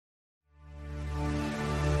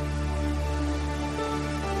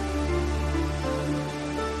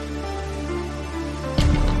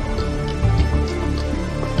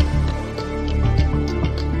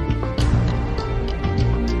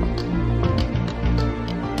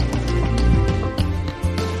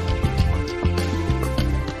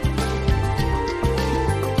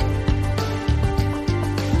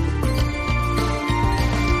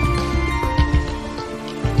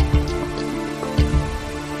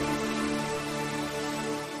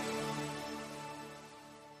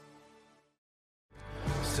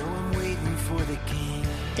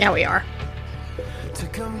Yeah, we are. To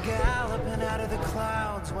come galloping out of the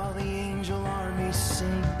clouds while the angel armies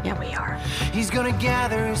sing. Yeah, we are. He's gonna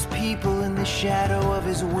gather his people in the shadow of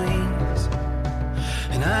his wings.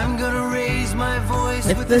 And I'm gonna raise my voice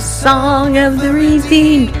With the song of the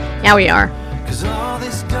redeemed. Yeah, we are. 'Cause all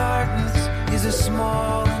this darkness is a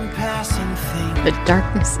small and passing thing. The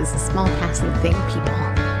darkness is a small passing thing, people.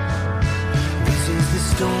 This is the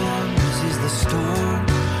storm, this is the storm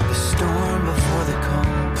before the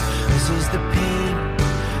calm. This is the pain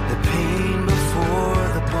before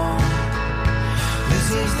the balm. This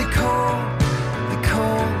is the cold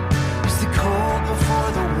is the cold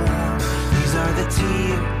before the warm. These are the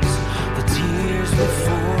tears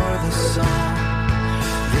before the song.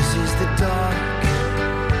 This is the dark.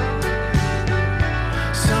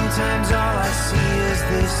 Sometimes all I see is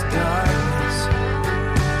this darkness.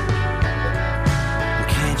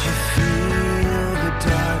 Can't you feel the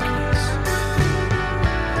darkness?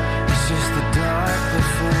 It's just the dark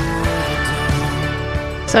before the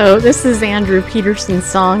dawn. So this is Andrew Peterson's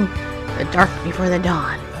song, The Dark Before the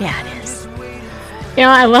Dawn. Yeah, it is. You know,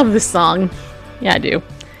 I love this song. Yeah, I do.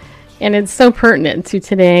 And it's so pertinent to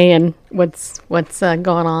today and what's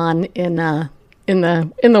going on in the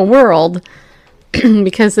world,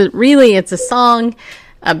 because it's a song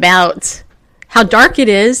about how dark it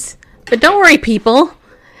is. But don't worry, people.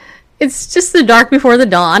 It's just the dark before the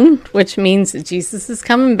dawn, which means that Jesus is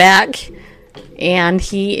coming back, and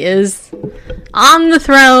he is on the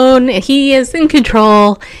throne, he is in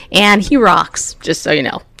control, and he rocks, just so you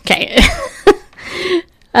know. Okay.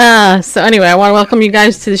 So anyway, I want to welcome you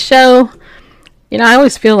guys to the show. You know, I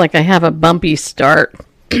always feel like I have a bumpy start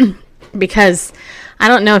because I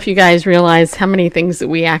don't know if you guys realize how many things that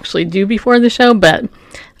we actually do before the show, but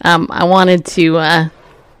I wanted to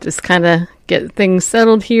just kind of get things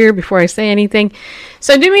settled here before I say anything.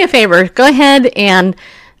 So do me a favor, go ahead and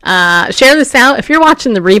share this out. If you're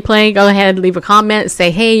watching the replay, go ahead, leave a comment,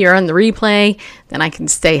 say, hey, you're on the replay. Then I can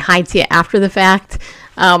say hi to you after the fact.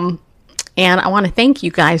 And I want to thank you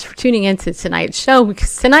guys for tuning into tonight's show,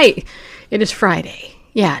 because tonight it is Friday.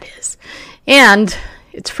 Yeah, it is. And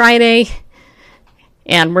it's Friday,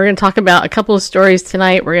 and we're going to talk about a couple of stories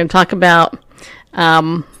tonight. We're going to talk about,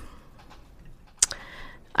 I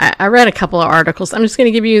read a couple of articles. I'm just going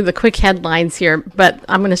to give you the quick headlines here, but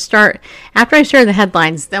I'm going to start, after I share the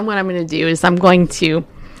headlines, then what I'm going to do is I'm going to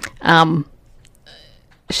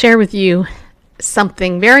share with you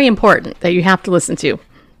something very important that you have to listen to.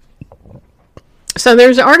 So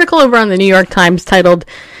there's an article over on the New York Times titled,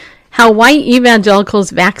 How White Evangelicals'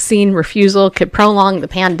 Vaccine Refusal Could Prolong the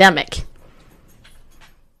Pandemic.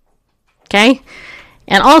 Okay?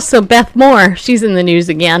 And also Beth Moore, she's in the news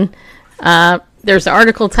again. There's an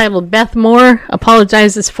article titled, Beth Moore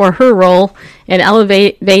Apologizes for Her Role in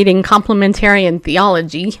Elevating Complementarian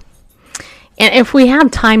Theology. And if we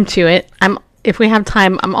have time to it, I'm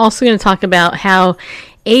also going to talk about how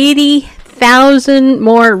 80,000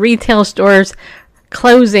 more retail stores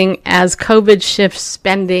closing as COVID shifts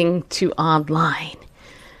spending to online.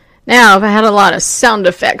 Now, if I had a lot of sound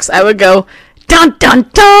effects, I would go, dun dun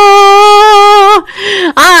dun!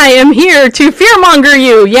 I am here to fearmonger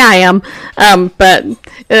you. Yeah, I am. But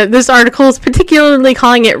this article is particularly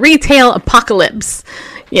calling it retail apocalypse.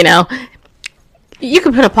 You know, you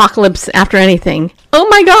can put apocalypse after anything. Oh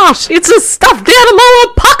my gosh, it's a stuffed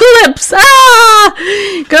animal apocalypse! Ah!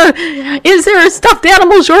 Is there a stuffed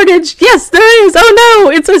animal shortage? Yes, there is. Oh no,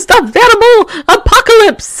 it's a stuffed animal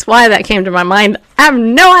apocalypse. Why that came to my mind, I have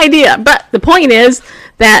no idea. But the point is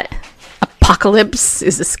that apocalypse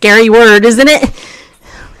is a scary word, isn't it?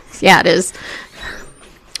 Yeah, it is.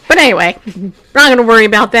 But anyway, we're not going to worry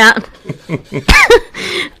about that.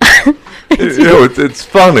 You know, it's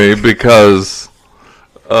funny because,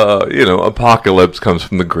 apocalypse comes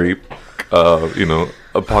from the Greek,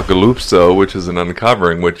 apokalypso, which is an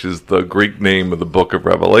uncovering, which is the Greek name of the book of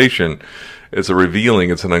Revelation. It's a revealing,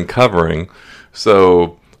 it's an uncovering.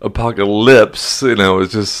 So apocalypse,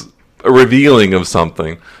 is just a revealing of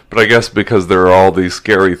something. But I guess because there are all these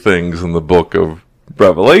scary things in the book of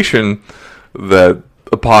Revelation, that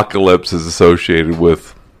apocalypse is associated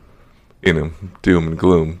with, doom and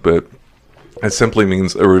gloom. But it simply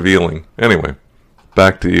means a revealing. Anyway,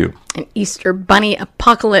 back to you. An Easter bunny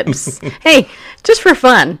apocalypse. Hey, just for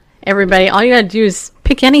fun, everybody, all you gotta do is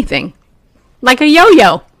pick anything. Like a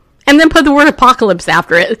yo-yo. And then put the word apocalypse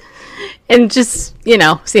after it. And just,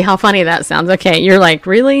 see how funny that sounds. Okay, you're like,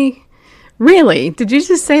 really? Really? Did you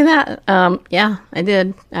just say that? Yeah, I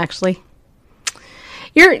did, actually.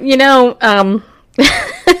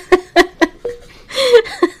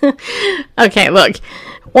 Okay, look.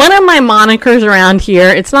 One of my monikers around here,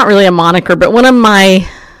 it's not really a moniker, but one of my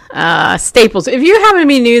staples. If you happen to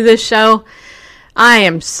be new to this show, I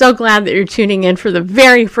am so glad that you're tuning in for the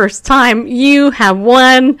very first time. You have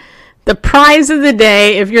won the prize of the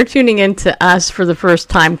day if you're tuning in to us for the first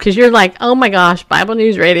time, because you're like, oh my gosh, Bible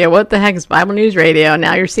News Radio. What the heck is Bible News Radio?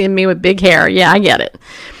 Now you're seeing me with big hair. Yeah, I get it.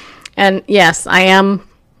 And yes, I am.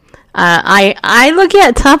 I look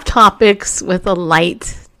at tough topics with a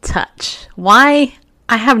light touch. Why?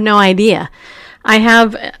 I have no idea. I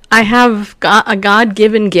have got a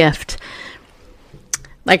God-given gift.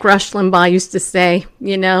 Like Rush Limbaugh used to say,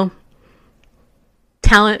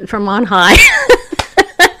 talent from on high.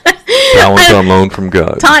 Talent on loan from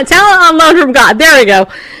God. Talent on loan from God. There we go.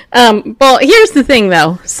 Well, here's the thing,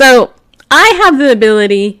 though. So I have the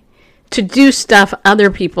ability to do stuff other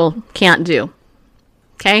people can't do.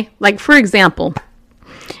 Okay? Like, for example,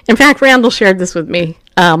 in fact, Randall shared this with me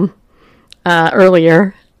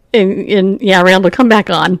earlier. Randall, come back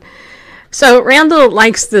on. So Randall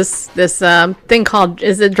likes this thing called,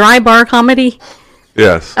 is it dry bar comedy?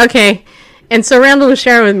 Yes. Okay. And so Randall was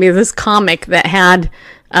sharing with me this comic that had,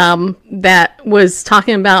 that was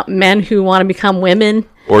talking about men who want to become women.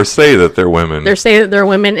 Or say that they're women. Or say that they're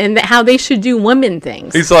women, and how they should do women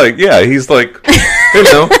things. He's like,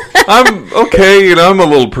 I'm okay, I'm a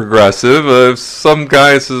little progressive. If some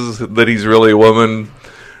guy says that he's really a woman,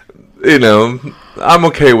 I'm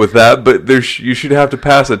okay with that, but you should have to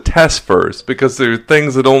pass a test first, because there are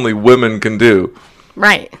things that only women can do.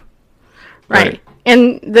 Right.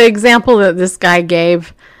 And the example that this guy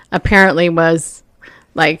gave apparently was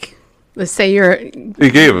like, let's say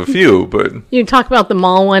he gave a few, but you talk about the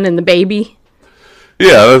mall one and the baby.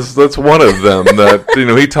 Yeah, that's one of them that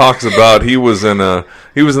he talks about. He was in the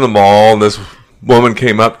mall, and this woman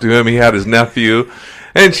came up to him. He had his nephew,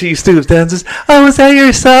 and she stoops down and says, "Oh, is that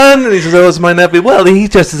your son?" And he says, "Oh, it's my nephew." Well, he's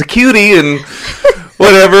just as a cutie and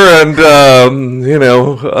whatever. And I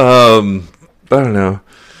don't know.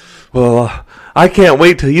 Well, I can't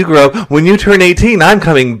wait till you grow up. When you turn 18, I'm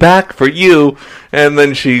coming back for you. And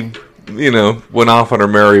then she, went off on her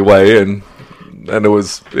merry way, and it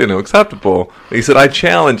was, acceptable. And he said, I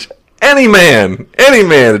challenge any man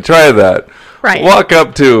to try that. Right. Walk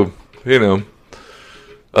up to,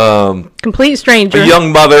 complete stranger, a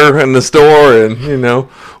young mother in the store, and,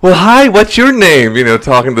 well, hi, what's your name?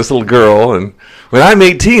 Talking to this little girl. And when I'm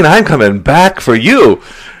 18, I'm coming back for you.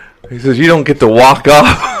 He says, you don't get to walk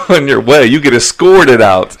off on your way. You get escorted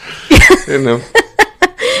out.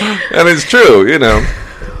 And it's true,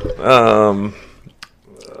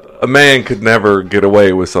 a man could never get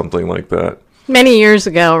away with something like that. Many years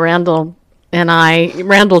ago, Randall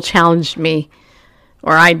challenged me,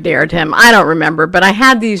 or I dared him. I don't remember, but I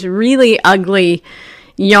had these really ugly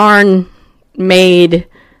yarn-made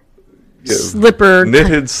knitted slippers.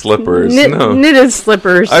 Knitted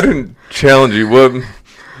slippers. I didn't challenge you.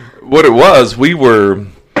 What it was, we were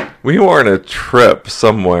on a trip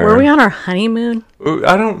somewhere. Were we on our honeymoon?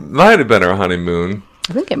 Might have been our honeymoon.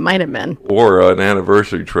 I think it might have been. Or an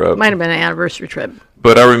anniversary trip. Might have been an anniversary trip.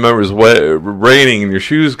 But I remember it was raining and your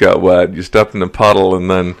shoes got wet. You stepped in a puddle, and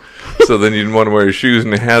then you didn't want to wear your shoes,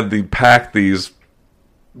 and they had packed these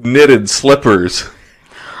knitted slippers.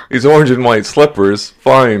 These orange and white slippers,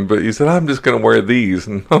 fine, but you said, I'm just going to wear these.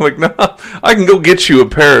 And I'm like, no, I can go get you a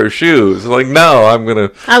pair of shoes. I'm like, no,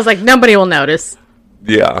 I was like, nobody will notice.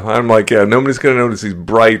 Yeah, I'm like, yeah, nobody's going to notice these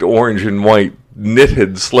bright orange and white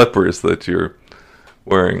knitted slippers that you're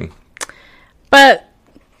wearing. But,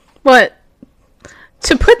 to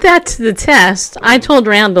put that to the test, I told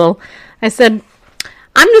Randall, I said,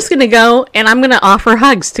 I'm just going to go and I'm going to offer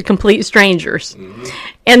hugs to complete strangers. Mm-hmm.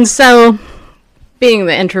 And so, being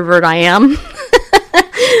the introvert I am,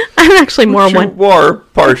 I'm actually more one. You are,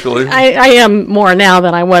 partially. I am more now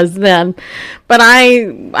than I was then. But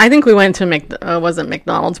I think we went to it wasn't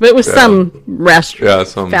McDonald's, but it was some restaurant,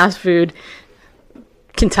 some fast food,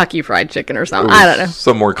 Kentucky Fried Chicken or something. I don't know.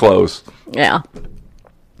 Somewhere close. Yeah.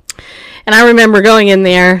 And I remember going in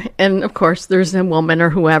there, and of course there's a woman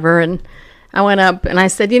or whoever, and I went up and I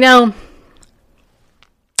said,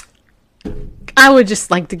 I would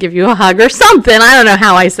just like to give you a hug or something. I don't know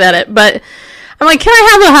how I said it, but I'm like, can I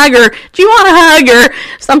have a hug, or do you want a hug, or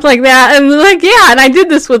something like that? And they're like, yeah. And I did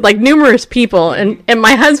this with like numerous people, and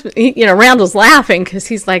my husband, Randall's laughing because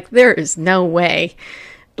he's like, there is no way.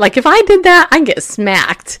 Like if I did that, I'd get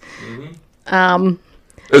smacked. Mm-hmm.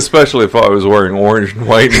 Especially if I was wearing orange and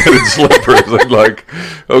white knitted slippers. I'm like,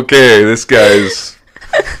 okay, this guy's,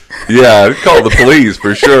 I'd call the police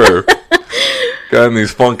for sure. Gotten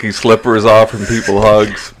these funky slippers offering people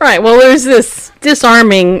hugs. Right. Well, there's this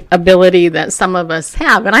disarming ability that some of us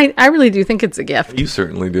have, and I really do think it's a gift. You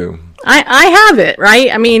certainly do. I have it,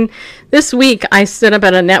 right? I mean, this week I stood up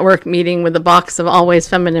at a network meeting with a box of Always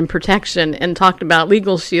Feminine Protection and talked about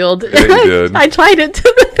Legal Shield. Yeah, you did. I tried it to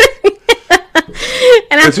the thing.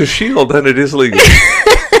 And It's a shield, and it is legal.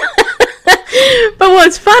 but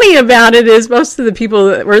what's funny about it is most of the people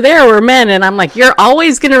that were there were men, and I'm like, you're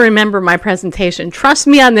always going to remember my presentation. Trust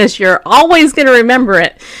me on this. You're always going to remember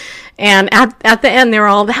it. And at the end, they were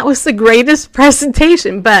all, that was the greatest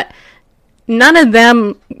presentation. But none of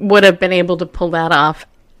them would have been able to pull that off.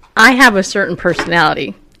 I have a certain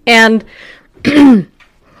personality. And,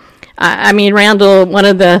 I mean, Randall, one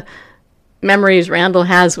of the memories Randall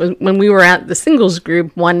has was when we were at the singles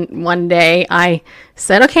group one day, I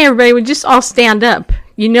said, okay, everybody, we just all stand up.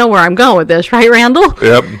 You know where I'm going with this, right, Randall?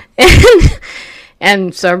 Yep.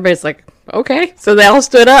 And so everybody's like, okay. So they all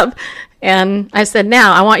stood up. And I said,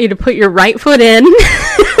 now I want you to put your right foot in,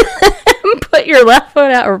 put your left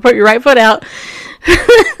foot out, or put your right foot out.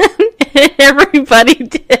 And everybody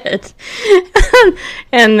did.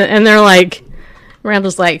 and they're like,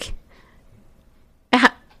 Randall's like,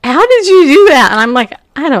 how did you do that? And I'm like,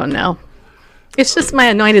 I don't know. It's just my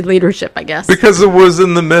anointed leadership, I guess. Because it was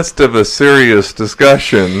in the midst of a serious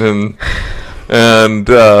discussion and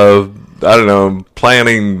I don't know,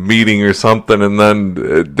 planning meeting or something, and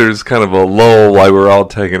then there's kind of a lull while we're all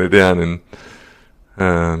taking it in,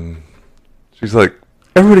 and she's like,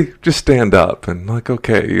 everybody just stand up, and I'm like,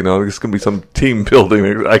 okay, you know, there's going to be some team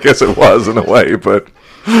building. I guess it was in a way, but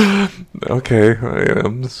okay,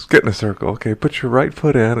 I'm just getting a circle. Okay, put your right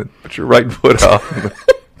foot in and put your right foot out.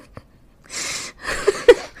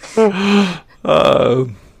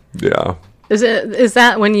 Yeah. Is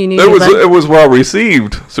that when you need? It was well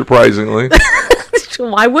received, surprisingly.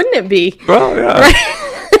 Why wouldn't it be? Well, yeah. Right.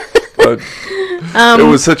 But it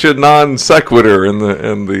was such a non sequitur in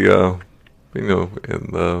the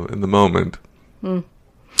moment.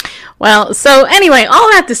 Well, so anyway, all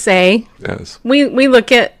that to say, yes, we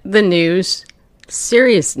look at the news,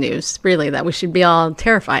 serious news, really, that we should be all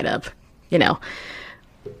terrified of, you know,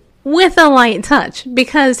 with a light touch.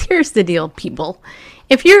 Because here's the deal, people.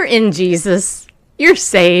 If you're in Jesus, you're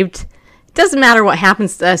saved. It doesn't matter what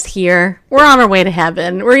happens to us here. We're on our way to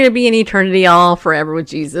heaven. We're going to be in eternity all forever with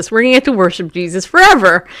Jesus. We're going to get to worship Jesus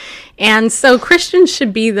forever. And so Christians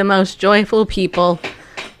should be the most joyful people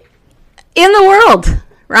in the world,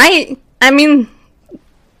 right? I mean,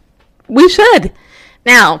 we should.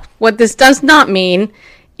 Now, what this does not mean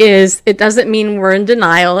is it doesn't mean we're in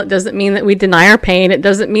denial. It doesn't mean that we deny our pain. It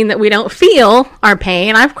doesn't mean that we don't feel our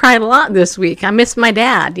pain. I've cried a lot this week. I miss my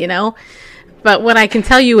dad, you know. But what I can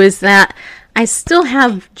tell you is that I still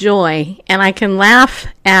have joy, and I can laugh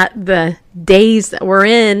at the days that we're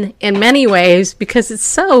in many ways, because it's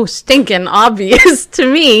so stinking obvious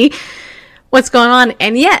to me what's going on.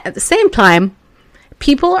 And yet, at the same time,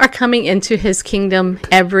 people are coming into his kingdom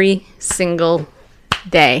every single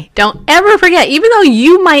day. Don't ever forget, even though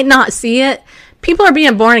you might not see it, people are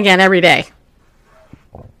being born again every day.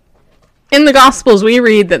 In the Gospels, we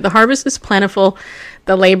read that the harvest is plentiful,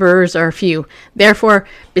 the laborers are few. Therefore,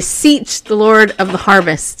 beseech the Lord of the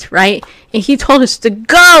harvest, right? And he told us to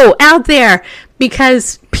go out there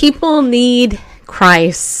because people need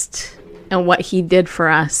Christ and what he did for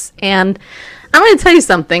us. And I'm going to tell you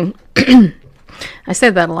something. I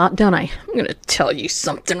said that a lot, don't I? I'm going to tell you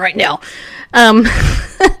something right now.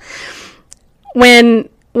 When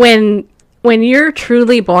you're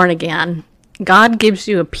truly born again, God gives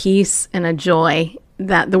you a peace and a joy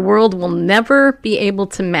that the world will never be able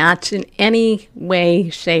to match in any way,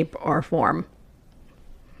 shape, or form.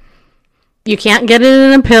 You can't get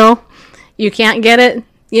it in a pill. You can't get it,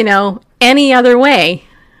 you know, any other way.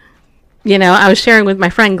 You know, I was sharing with my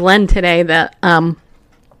friend Glenn today that,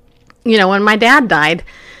 you know, when my dad died,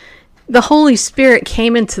 the Holy Spirit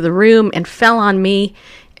came into the room and fell on me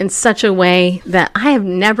in such a way that I have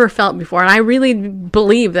never felt before. And I really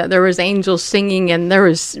believe that there was angels singing and there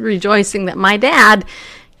was rejoicing that my dad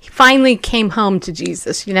finally came home to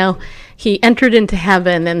Jesus. You know, he entered into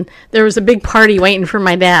heaven, and there was a big party waiting for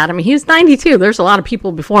my dad. I mean, he was 92. There's a lot of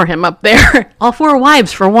people before him up there. All 4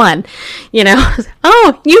 wives for one, you know.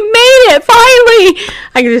 Oh, you made it, finally.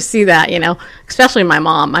 I could just see that, you know, especially my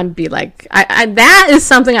mom. I'd be like, that is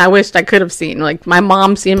something I wished I could have seen. Like my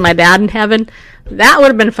mom seeing my dad in heaven. That would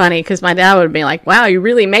have been funny, because my dad would have been like, wow, you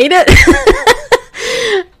really made it?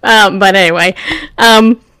 But anyway,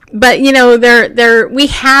 but you know, we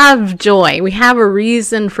have joy. We have a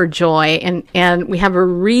reason for joy, and we have a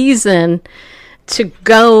reason to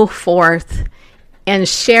go forth and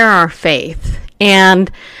share our faith.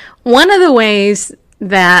 And one of the ways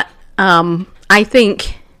that I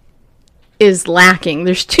think is lacking,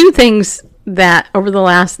 there's 2 things that over the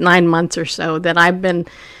last 9 months or so that I've been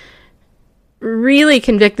really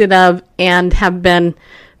convicted of and have been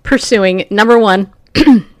pursuing. Number one,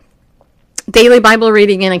 daily Bible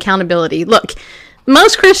reading and accountability. Look,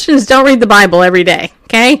 most Christians don't read the Bible every day,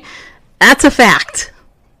 okay? That's a fact.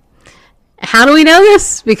 How do we know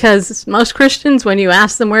this? Because most Christians, when you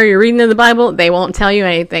ask them where you're reading in the Bible, they won't tell you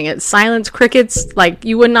anything. It's silence, crickets, like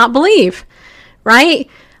you would not believe, right?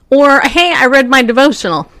 Or, hey, I read my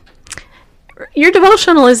devotional. Your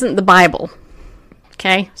devotional isn't the Bible,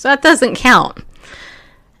 okay? So that doesn't count.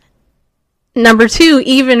 Number two,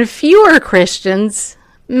 even fewer Christians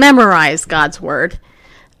memorize God's Word.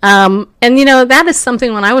 And, that is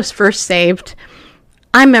something when I was first saved,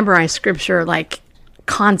 I memorized Scripture like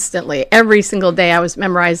constantly. Every single day I was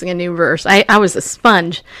memorizing a new verse. I was a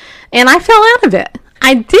sponge. And I fell out of it.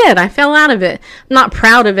 I fell out of it. I'm not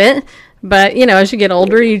proud of it. But, as you get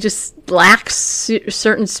older, you just lack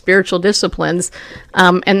certain spiritual disciplines.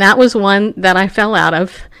 And that was one that I fell out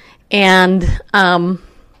of. And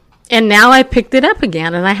now I picked it up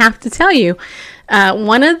again. And I have to tell you,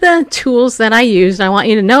 one of the tools that I used, I want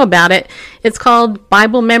you to know about it, it's called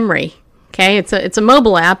Bible Memory. Okay, it's a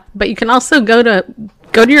mobile app, but you can also go to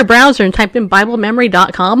your browser and type in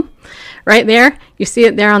BibleMemory.com. Right there, you see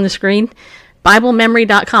it there on the screen,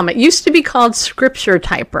 BibleMemory.com. It used to be called Scripture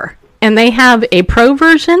Typer, and they have a pro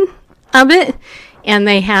version of it, and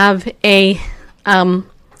they have a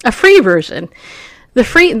free version.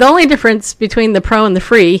 The only difference between the pro and the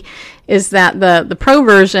free is that the pro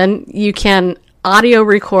version, you can audio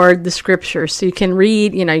record the scriptures. So you can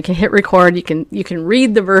read, you can hit record, you can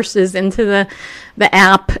read the verses into the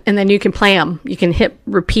app, and then you can play them. You can hit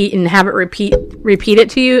repeat and have it repeat it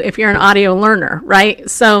to you if you're an audio learner, right?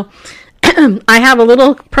 So I have a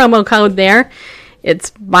little promo code there. It's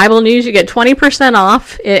Bible News. You get 20%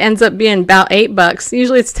 off. It ends up being about $8.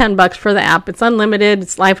 Usually it's $10 for the app. It's unlimited.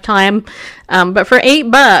 It's lifetime. But for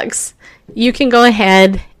 $8, you can go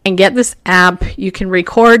ahead and get this app. You can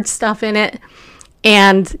record stuff in it,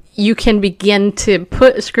 and you can begin to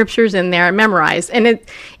put scriptures in there and memorize. And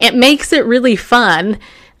it makes it really fun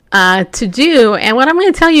to do. And what I'm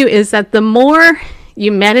going to tell you is that the more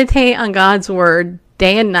you meditate on God's Word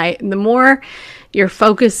day and night, the more you're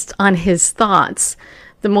focused on His thoughts,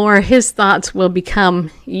 the more His thoughts will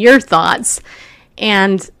become your thoughts.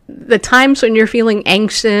 And the times when you're feeling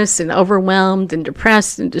anxious and overwhelmed and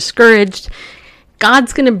depressed and discouraged,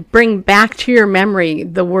 God's going to bring back to your memory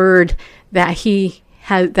the Word that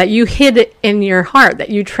that you hid in your heart, that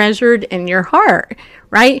you treasured in your heart,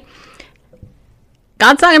 right?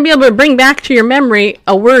 God's not going to be able to bring back to your memory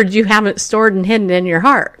a word you haven't stored and hidden in your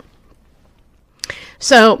heart.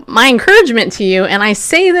 So my encouragement to you, and I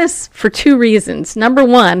say this for two reasons. Number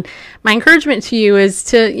one, my encouragement to you is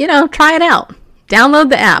to, try it out. Download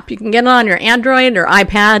the app. You can get it on your Android or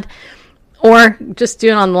iPad, or just do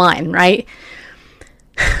it online, right?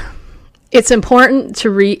 It's important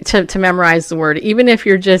to memorize the Word, even if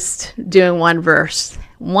you're just doing one verse.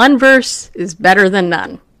 One verse is better than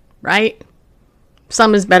none, right?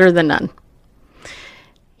 Some is better than none.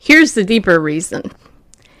 Here's the deeper reason.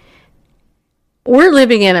 We're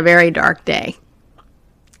living in a very dark day.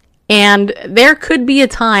 And there could be a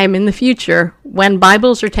time in the future when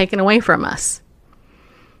Bibles are taken away from us.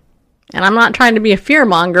 And I'm not trying to be a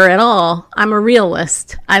fearmonger at all. I'm a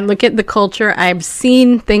realist. I look at the culture. I've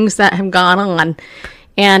seen things that have gone on.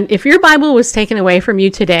 And if your Bible was taken away from you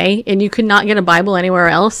today and you could not get a Bible anywhere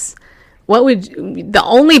else, the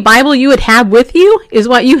only Bible you would have with you is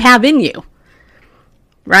what you have in you.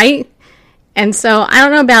 Right? And so I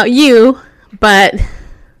don't know about you, but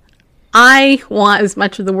I want as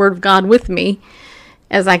much of the Word of God with me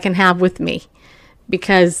as I can have with me,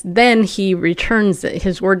 because then He returns it.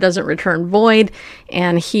 His Word doesn't return void,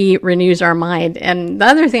 and He renews our mind. And the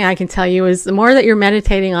other thing I can tell you is the more that you're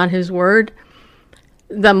meditating on His Word,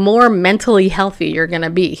 the more mentally healthy you're going to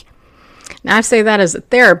be. Now, I say that as a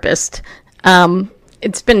therapist.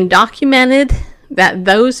 It's been documented that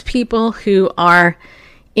those people who are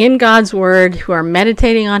in God's Word, who are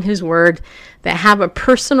meditating on His Word, that have a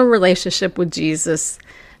personal relationship with Jesus,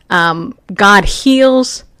 God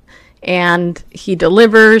heals and He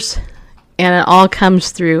delivers, and it all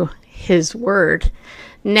comes through His Word.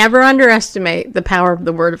 Never underestimate the power of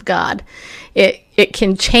the Word of God. It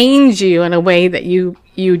can change you in a way that you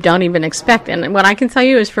don't even expect. And what I can tell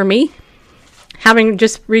you is, for me, having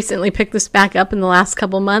just recently picked this back up in the last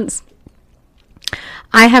couple months,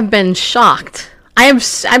 I have been shocked.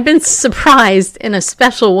 I've been surprised in a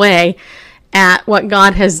special way at what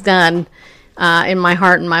God has done in my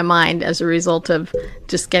heart and my mind as a result of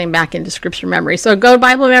just getting back into scripture memory. So go to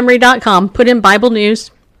BibleMemory.com, put in Bible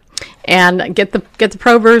News, and get the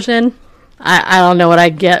pro version. I don't know what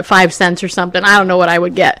I'd get, 5 cents or something. I don't know what I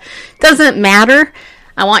would get. Doesn't matter.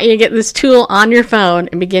 I want you to get this tool on your phone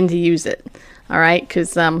and begin to use it. All right,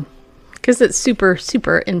 because it's super,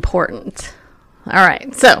 super important. All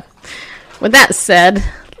right, so with that said,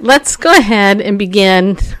 let's go ahead and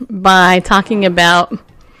begin by talking about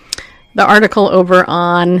the article over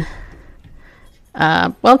on,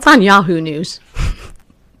 it's on Yahoo News.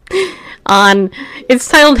 It's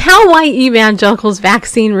titled "How White Evangelicals'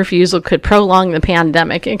 Vaccine Refusal Could Prolong the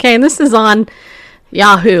Pandemic." Okay, and this is on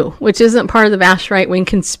Yahoo, which isn't part of the vast right-wing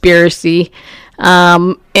conspiracy.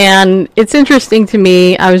 And it's interesting to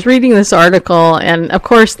me. I was reading this article, and of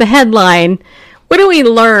course, the headline. What do we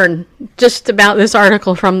learn just about this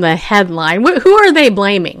article from the headline? Who are they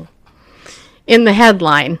blaming in the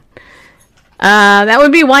headline? That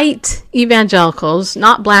would be white evangelicals,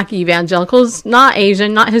 not black evangelicals, not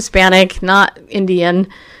Asian, not Hispanic, not Indian,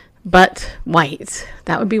 but white.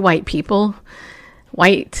 That would be white people.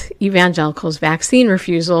 White evangelicals' vaccine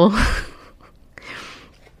refusal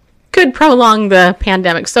could prolong the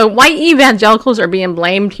pandemic. So white evangelicals are being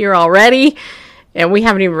blamed here already, and we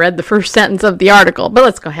haven't even read the first sentence of the article, but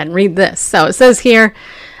let's go ahead and read this. So it says here,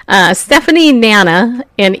 Stephanie Nana,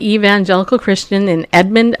 an evangelical Christian in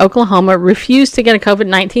Edmond, Oklahoma, refused to get a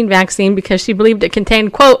COVID-19 vaccine because she believed it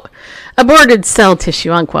contained, quote, aborted cell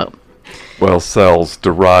tissue, unquote. Well, cells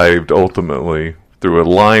derived ultimately through a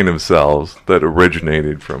line of cells that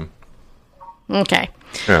originated from. Okay.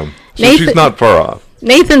 Yeah. So she's not far off.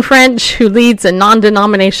 Nathan French, who leads a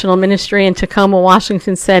non-denominational ministry in Tacoma,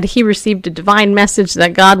 Washington, said he received a divine message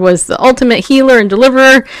that God was the ultimate healer and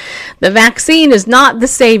deliverer. The vaccine is not the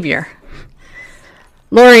savior.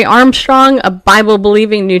 Lori Armstrong, a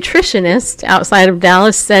Bible-believing nutritionist outside of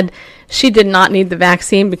Dallas, said she did not need the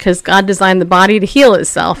vaccine because God designed the body to heal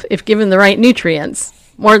itself if given the right nutrients.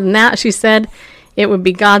 More than that, she said, it would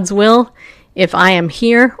be God's will if I am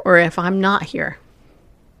here or if I'm not here.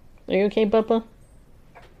 Are you okay, Bubba?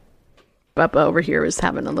 Bubba over here is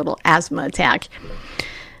having a little asthma attack.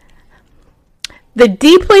 The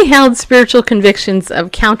deeply held spiritual convictions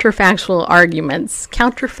of counterfactual arguments.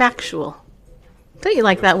 Counterfactual. Don't you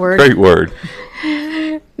like that word? Great word.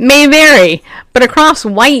 May vary, but across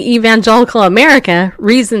white evangelical America,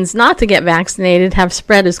 reasons not to get vaccinated have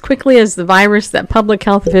spread as quickly as the virus that public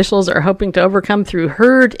health officials are hoping to overcome through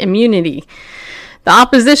herd immunity. The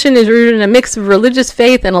opposition is rooted in a mix of religious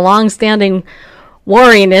faith and a long-standing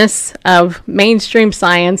wariness of mainstream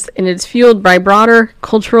science, and it's fueled by broader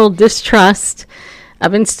cultural distrust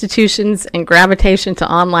of institutions and gravitation to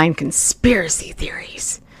online conspiracy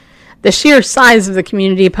theories. The sheer size of the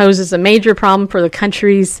community poses a major problem for the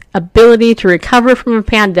country's ability to recover from a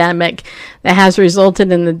pandemic that has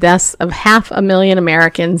resulted in the deaths of 500,000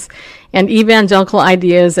 Americans, and evangelical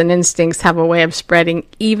ideas and instincts have a way of spreading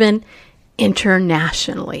even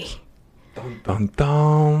internationally. Dun, dun,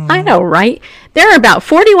 dun. I know, right? There are about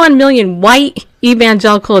 41 million white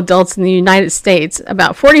evangelical adults in the United States.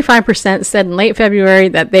 About 45% said in late February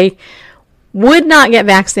that they would not get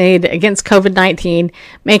vaccinated against COVID-19,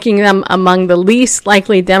 making them among the least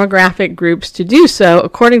likely demographic groups to do so,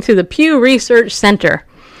 according to the Pew Research Center.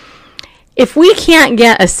 If we can't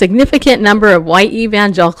get a significant number of white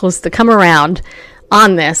evangelicals to come around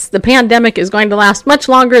on this, the pandemic is going to last much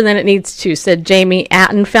longer than it needs to, said Jamie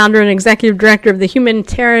Atten, founder and executive director of the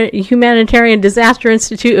Humanitarian Disaster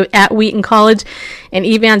Institute at Wheaton College, an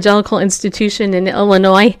evangelical institution in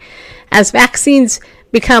Illinois. As vaccines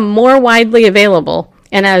become more widely available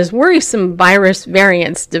and as worrisome virus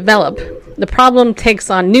variants develop, the problem takes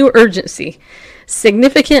on new urgency.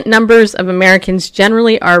 Significant numbers of Americans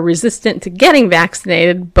generally are resistant to getting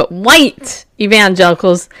vaccinated, but white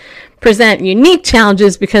evangelicals present unique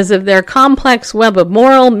challenges because of their complex web of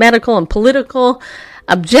moral, medical, and political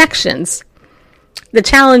objections. The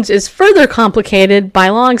challenge is further complicated by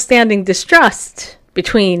long-standing distrust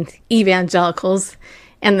between evangelicals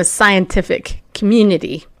and the scientific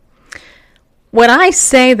community. Would I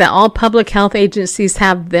say that all public health agencies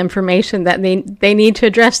have the information that they need to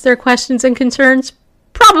address their questions and concerns?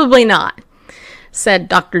 Probably not, said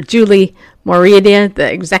Dr. Julie Moridia,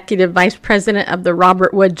 the executive vice president of the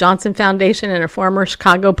Robert Wood Johnson Foundation and a former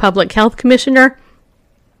Chicago Public Health Commissioner.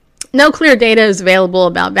 No clear data is available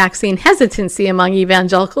about vaccine hesitancy among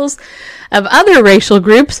evangelicals of other racial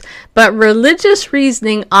groups, but religious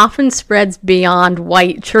reasoning often spreads beyond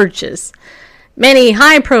white churches. Many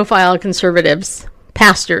high-profile conservatives,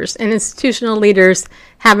 pastors, and institutional leaders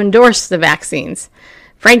have endorsed the vaccines.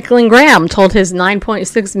 Franklin Graham told his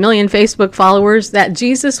 9.6 million Facebook followers that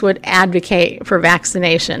Jesus would advocate for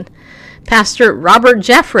vaccination. Pastor Robert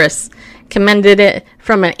Jeffress commended it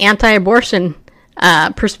from an anti-abortion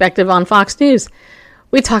perspective on Fox News.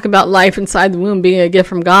 We talk about life inside the womb being a gift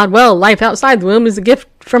from God. Well, life outside the womb is a gift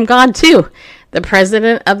from God, too. The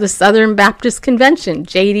president of the Southern Baptist Convention,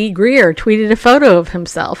 J.D. Greear, tweeted a photo of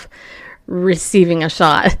himself receiving a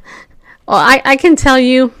shot. Well, I can tell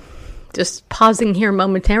you, just pausing here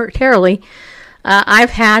momentarily,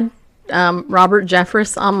 I've had Robert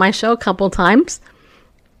Jeffress on my show a couple times.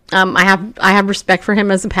 I have respect for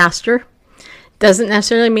him as a pastor. Doesn't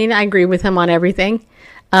necessarily mean I agree with him on everything.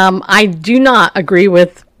 I do not agree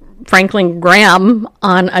with Franklin Graham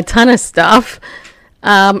on a ton of stuff.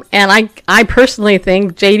 And I personally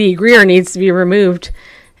think J.D. Greear needs to be removed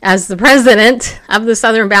as the president of the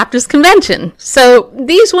Southern Baptist Convention. So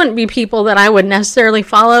these wouldn't be people that I would necessarily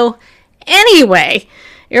follow anyway.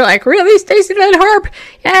 You're like, really, Stacey Lynn Harp?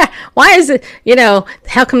 Yeah, why is it,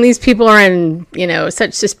 how come these people are in,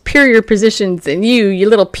 such superior positions than you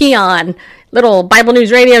little peon, little Bible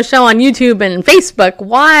News Radio show on YouTube and Facebook?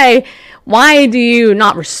 Why do you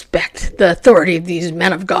not respect the authority of these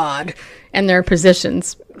men of God and their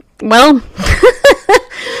positions? Well,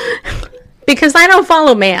 because I don't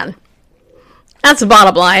follow man. That's the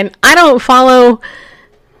bottom line. I don't follow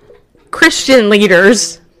Christian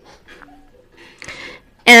leaders.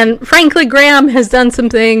 And frankly, Graham has done some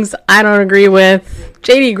things I don't agree with.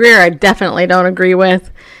 J.D. Greear, I definitely don't agree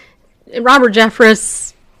with. Robert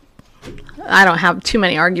Jeffress, I don't have too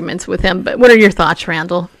many arguments with him. But what are your thoughts,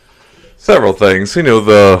 Randall? Several things.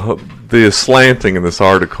 The slanting in this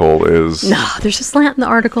article is... No, there's a slant in the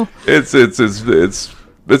article. It's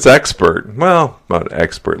expert. Well, not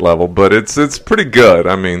expert level, but it's pretty good.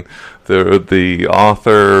 I mean, the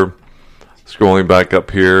author... Scrolling back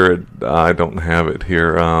up here, I don't have it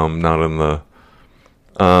here. Not in the.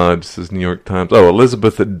 It says New York Times. Oh,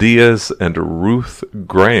 Elizabeth Diaz and Ruth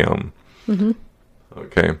Graham. Mm-hmm.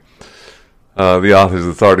 Okay. The authors of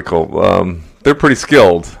this article, they're pretty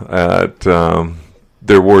skilled at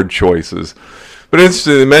their word choices. But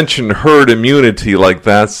interesting, they mentioned herd immunity, like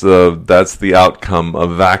that's the outcome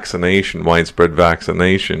of vaccination, widespread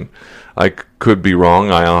vaccination. I could be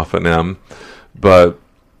wrong. I often am, but.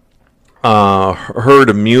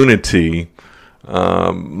 Herd immunity,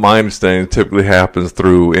 my understanding, typically happens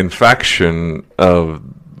through infection of,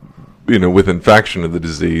 with infection of the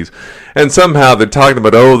disease. And somehow they're talking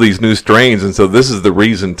about, these new strains, and so this is the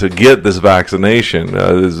reason to get this vaccination,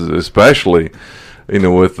 especially,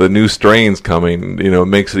 with the new strains coming, it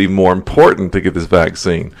makes it even more important to get this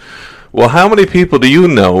vaccine. Well, how many people do you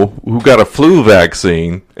know who got a flu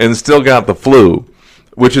vaccine and still got the flu,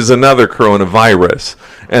 which is another coronavirus?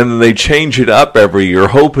 And they change it up every year,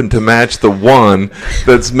 hoping to match the one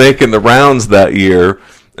that's making the rounds that year.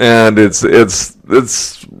 And it's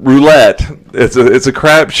roulette. It's a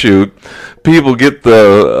crapshoot. People get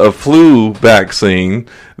a flu vaccine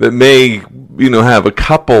that may have a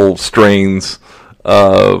couple strains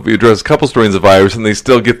of virus, and they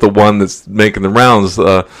still get the one that's making the rounds.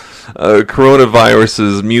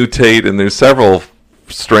 Coronaviruses mutate, and there's several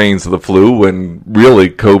strains of the flu, and really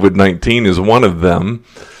COVID-19 is one of them.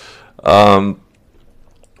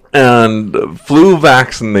 And flu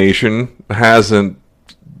vaccination hasn't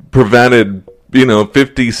prevented,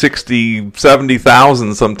 50, 60,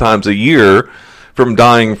 70,000 sometimes a year from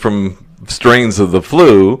dying from strains of the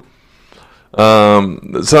flu.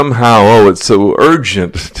 Somehow, it's so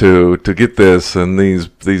urgent to get this, and these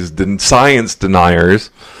science deniers.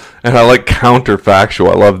 And I like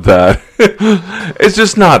counterfactual. I love that. It's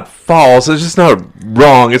just not false. It's just not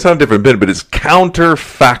wrong. It's not a different bit, but it's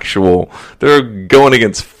counterfactual. They're going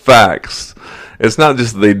against facts. It's not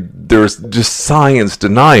just they're just science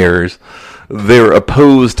deniers. They're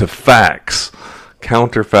opposed to facts.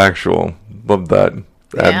 Counterfactual. Love that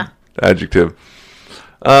adjective.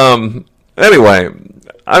 Anyway,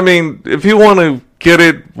 I mean, if you want to get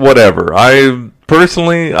it, whatever.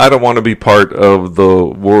 Personally, I don't want to be part of the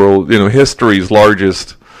world, history's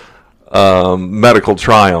largest medical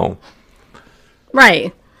trial.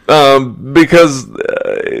 Right. Because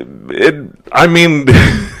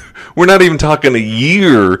we're not even talking a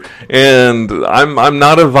year, and I'm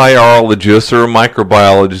not a virologist or a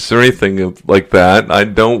microbiologist or anything like that. I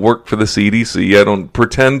don't work for the CDC. I don't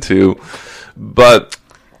pretend to, but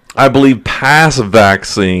I believe past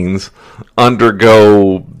vaccines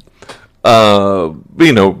undergo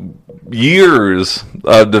years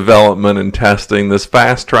of development and testing. This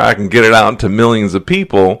fast track and get it out to millions of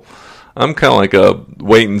people, I'm kind of like a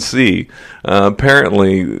wait and see.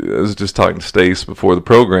 Apparently, I was just talking to Stace before the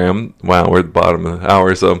program. Wow, we're at the bottom of the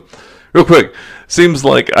hour. So Real quick, seems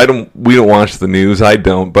like we don't watch the news. I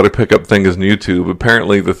don't, but I pick up things on YouTube.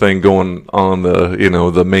 Apparently, the thing going on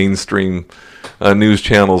the mainstream news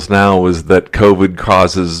channels now is that COVID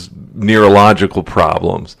causes neurological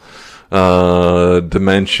problems,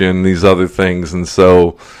 dementia, these other things, and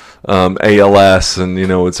so ALS, and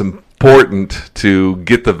it's important to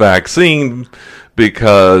get the vaccine.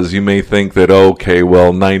 Because you may think that, okay,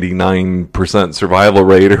 well, 99% survival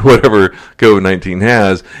rate or whatever COVID-19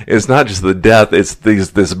 has, it's not just the death, it's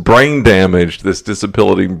this brain damage, this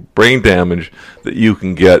disability brain damage that you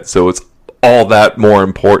can get. So it's all that more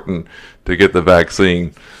important to get the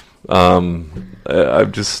vaccine.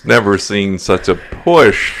 I've just never seen such a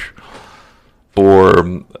push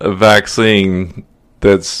for a vaccine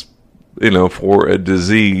that's, for a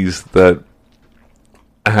disease that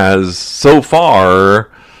has so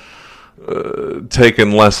far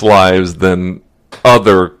taken less lives than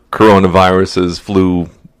other coronaviruses, flu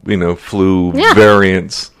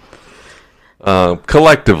variants,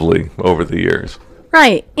 collectively over the years.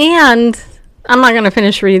 Right, and I'm not going to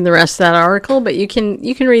finish reading the rest of that article, but you can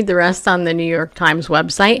read the rest on the New York Times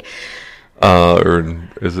website. Or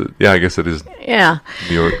is it? Yeah, I guess it is. Yeah,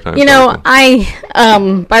 New York Times.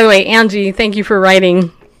 By the way, Angie, thank you for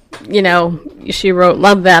writing. She wrote,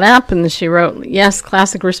 love that app, and she wrote, yes,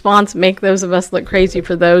 classic response, make those of us look crazy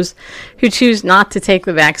for those who choose not to take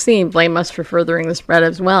the vaccine, blame us for furthering the spread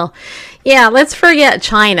as well. Yeah, let's forget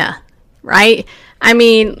China, right? I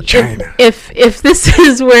mean, China. If this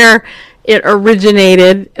is where it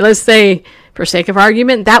originated, let's say, for sake of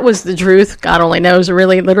argument, that was the truth. God only knows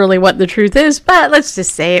really literally what the truth is, but let's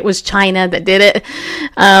just say it was China that did it.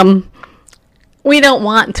 We don't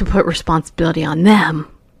want to put responsibility on them.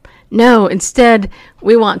 No, instead,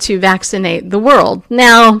 we want to vaccinate the world.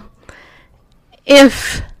 Now,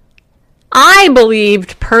 if I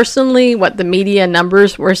believed personally what the media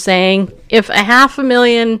numbers were saying, if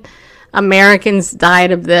 500,000 Americans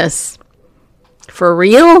died of this for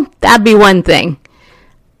real, that'd be one thing.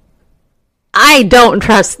 I don't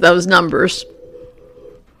trust those numbers.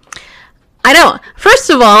 I don't. First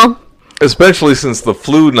of all, especially since the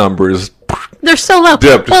flu numbers they're so low.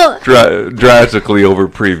 Dipped drastically over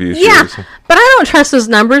previous years. Yeah, but I don't trust those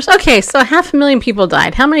numbers. Okay, so 500,000 people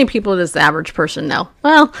died. How many people does the average person know?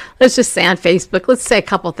 Well, let's just say on Facebook, let's say a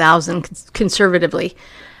couple thousand conservatively.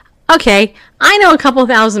 Okay, I know a couple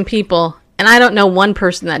thousand people, and I don't know one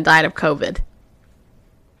person that died of COVID.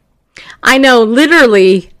 I know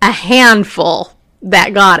literally a handful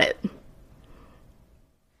that got it.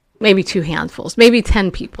 Maybe 2 handfuls, maybe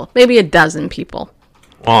 10 people, maybe a dozen people.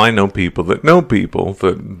 Well, I know people that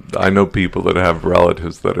have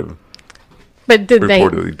relatives that have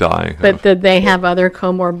reportedly die. But did they have other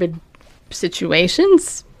comorbid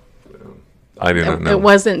situations? I didn't know. It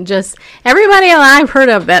wasn't just everybody I've heard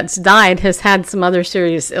of that's died has had some other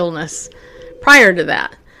serious illness prior to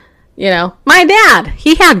that. My dad,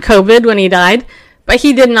 he had COVID when he died, but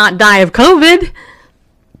he did not die of COVID.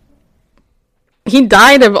 He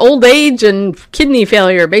died of old age and kidney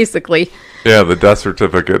failure, basically. Yeah, the death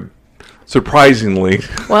certificate, surprisingly.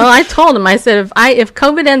 Well, I told him, I said, if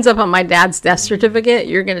COVID ends up on my dad's death certificate,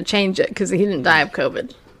 you're going to change it because he didn't die of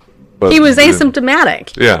COVID. But he was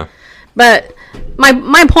asymptomatic. Yeah. But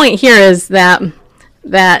my point here is that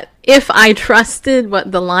if I trusted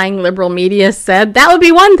what the lying liberal media said, that would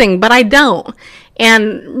be one thing, but I don't.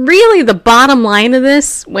 And really the bottom line of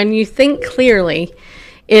this, when you think clearly,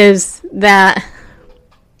 is that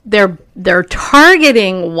they're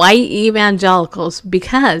targeting white evangelicals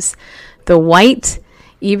because the white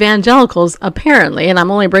evangelicals apparently, and I'm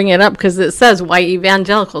only bringing it up because it says white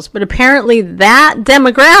evangelicals, but apparently that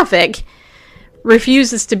demographic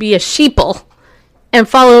refuses to be a sheeple and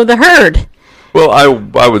follow the herd. Well,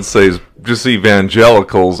 I would say just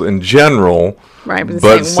evangelicals in general, right?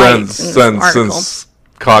 But since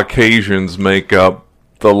Caucasians make up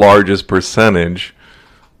the largest percentage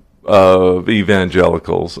of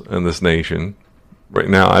evangelicals in this nation right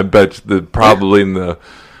now, I bet that probably in the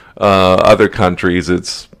other countries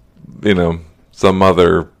it's some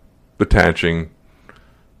other attaching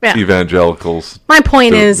evangelicals. My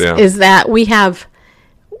point is that we have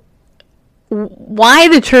why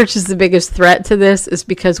the church is the biggest threat to this is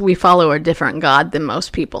because we follow a different God than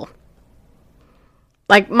most people.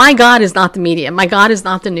 Like, my God is not the media. My God is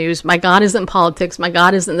not the news. My God isn't politics. My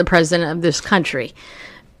God isn't the president of this country.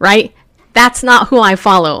 Right? That's not who I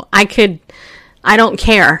follow. I don't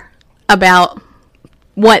care about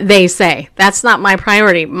what they say. That's not my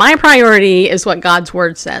priority. My priority is what God's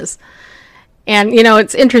word says. And,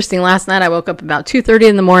 it's interesting. Last night I woke up about 2:30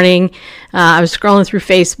 in the morning. I was scrolling through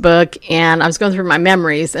Facebook, and I was going through my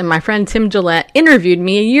memories. And my friend Tim Gillette interviewed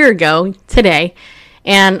me a year ago today.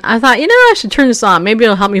 And I thought, I should turn this on. Maybe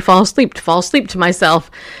it'll help me fall asleep to myself.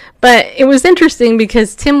 But it was interesting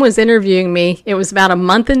because Tim was interviewing me. It was about a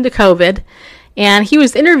month into COVID. And he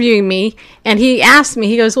was interviewing me, and he asked me,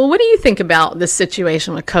 he goes, well, what do you think about this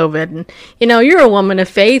situation with COVID? And, you're a woman of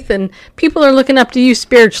faith, and people are looking up to you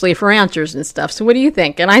spiritually for answers and stuff. So what do you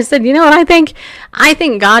think? And I said, you know what I think? I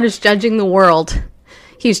think God is judging the world.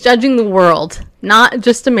 He's judging the world, not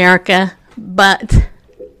just America, but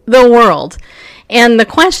the world. And the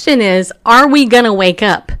question is, are we going to wake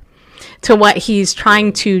up to what he's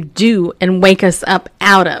trying to do and wake us up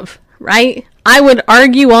out of, right? I would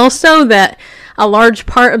argue also that a large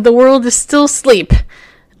part of the world is still asleep.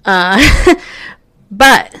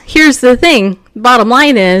 But here's the thing. Bottom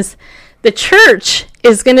line is the church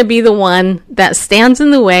is going to be the one that stands in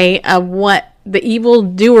the way of what the evil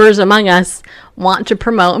doers among us want to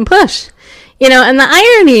promote and push. And the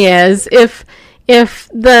irony is if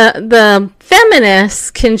the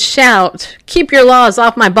feminists can shout, keep your laws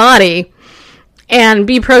off my body, and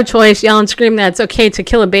be pro-choice, yell and scream that it's okay to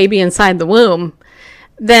kill a baby inside the womb,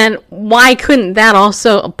 then why couldn't that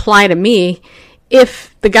also apply to me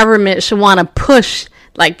if the government should want to push,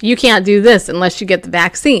 like, you can't do this unless you get the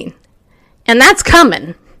vaccine? And that's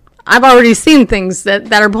coming. I've already seen things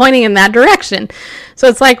that are pointing in that direction. So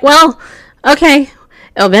it's like, well, okay,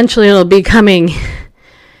 eventually it'll be coming.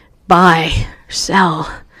 Buy,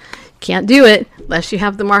 sell. Can't do it unless you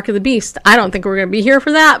have the mark of the beast. I don't think we're going to be here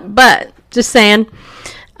for that, but just saying.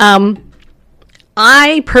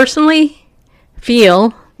 I personally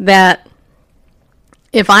feel that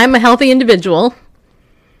if I'm a healthy individual,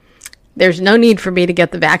 there's no need for me to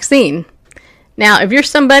get the vaccine. Now, if you're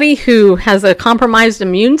somebody who has a compromised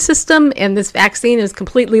immune system and this vaccine is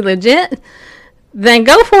completely legit, then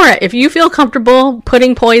go for it. If you feel comfortable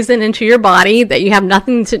putting poison into your body that you have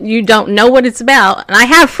you don't know what it's about. And I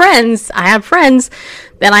have friends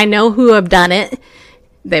that I know who have done it.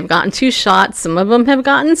 They've gotten 2 shots. Some of them have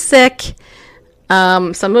gotten sick.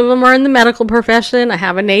 Some of them are in the medical profession. I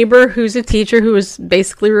have a neighbor who's a teacher who was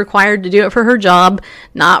basically required to do it for her job.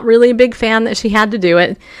 Not really a big fan that she had to do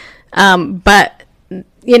it. But,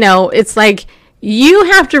 it's like you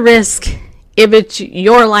have to risk if it's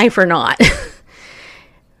your life or not.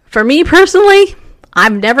 For me personally,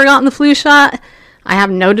 I've never gotten the flu shot. I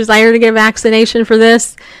have no desire to get a vaccination for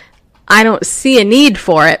this. I don't see a need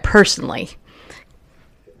for it personally.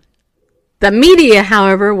 The media,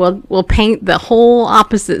 however, will paint the whole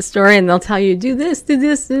opposite story, and they'll tell you, do this,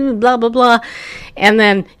 blah, blah, blah. And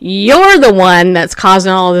then you're the one that's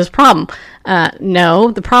causing all this problem. No,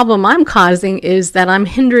 the problem I'm causing is that I'm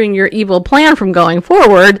hindering your evil plan from going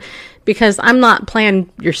forward because I'm not playing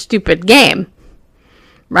your stupid game,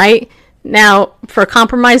 right? Now, for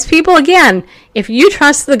compromised people, again, if you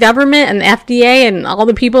trust the government and the FDA and all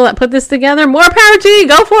the people that put this together, more power to you,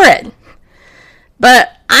 go for it.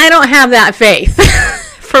 But I don't have that faith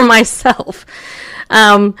for myself.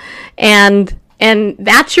 And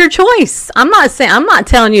that's your choice. I'm not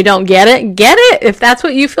telling you don't get it. Get it if that's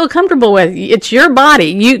what you feel comfortable with. It's your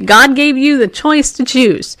body. God gave you the choice to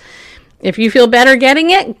choose. If you feel better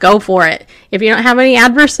getting it, go for it. If you don't have any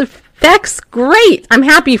adverse effects, great. I'm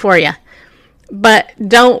happy for you. But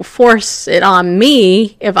don't force it on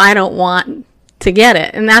me if I don't want to get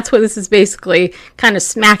it. And that's what this is basically kind of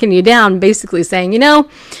smacking you down, basically saying,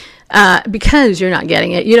 because you're not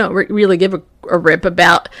getting it, you don't really give a rip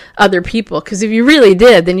about other people. Because if you really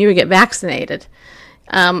did, then you would get vaccinated.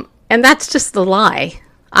 And that's just the lie.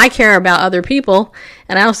 I care about other people,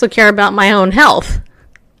 and I also care about my own health.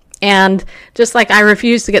 And just like I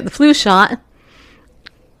refuse to get the flu shot,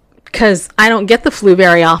 because I don't get the flu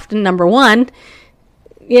very often, number one,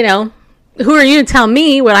 who are you to tell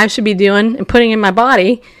me what I should be doing and putting in my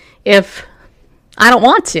body if I don't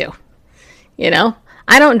want to?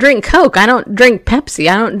 I don't drink Coke. I don't drink Pepsi.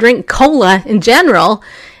 I don't drink cola in general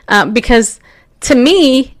because to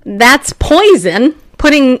me, that's poison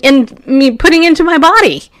putting into my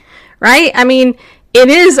body, right? I mean, it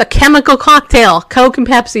is a chemical cocktail. Coke and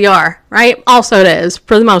Pepsi are, right? All soda is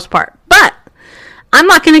for the most part. But I'm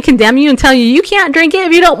not going to condemn you and tell you can't drink it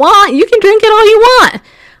if you don't want. You can drink it all you want.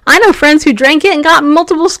 I know friends who drank it and got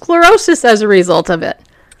multiple sclerosis as a result of it.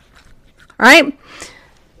 All right?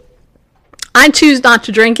 I choose not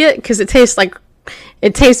to drink it because it tastes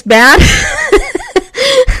bad.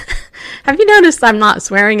 Have you noticed I'm not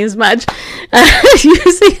swearing as much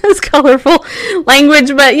using this colorful language?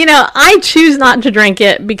 But, I choose not to drink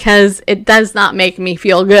it because it does not make me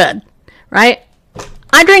feel good, right?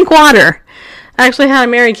 I drink water. I actually had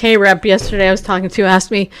a Mary Kay rep yesterday I was talking to asked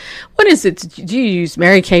me, what is it? Do you use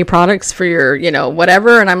Mary Kay products for your,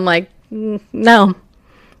 whatever? And I'm like, no.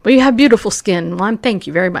 Well, you have beautiful skin. Well, thank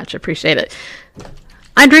you very much. I appreciate it.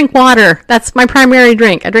 I drink water. That's my primary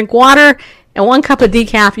drink. I drink water and 1 cup of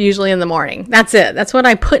decaf usually in the morning. That's it. That's what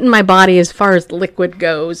I put in my body as far as liquid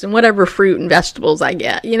goes and whatever fruit and vegetables I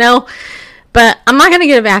get, But I'm not going to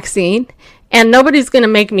get a vaccine, and nobody's going to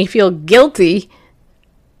make me feel guilty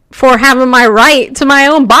for having my right to my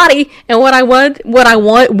own body and what I would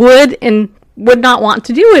and would not want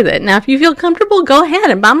to do with it. Now, if you feel comfortable, go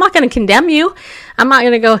ahead. But I'm not going to condemn you. I'm not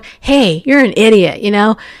going to go, hey, you're an idiot,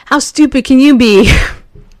 How stupid can you be?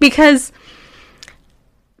 Because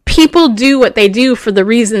people do what they do for the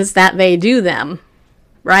reasons that they do them,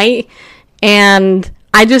 right? And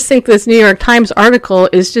I just think this New York Times article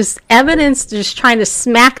is just evidence just trying to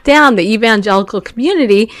smack down the evangelical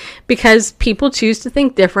community because people choose to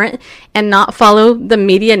think different and not follow the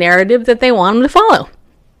media narrative that they want them to follow.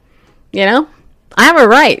 I have a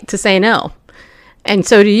right to say no. And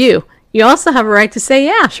so do you. You also have a right to say,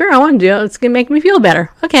 yeah, sure, I want to do it. It's going to make me feel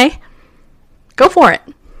better. Okay, go for it.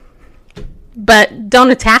 But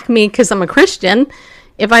don't attack me because I'm a Christian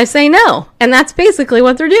if I say no. And that's basically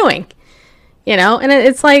what they're doing. And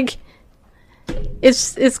it's like,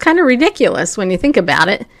 it's kind of ridiculous when you think about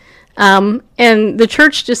it. And the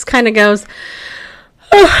church just kind of goes,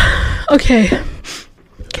 oh, okay,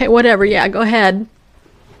 whatever. Yeah, go ahead.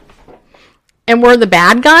 And we're the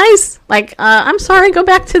bad guys. Like, I'm sorry, go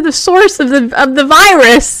back to the source of the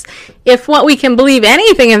virus. If what we can believe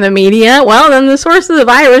anything in the media, well, then the source of the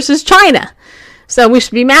virus is China. So we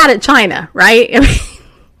should be mad at China, right?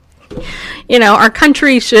 Our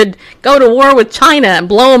country should go to war with China and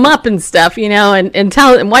blow them up and stuff,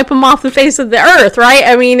 and wipe them off the face of the earth, right?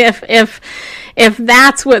 I mean, if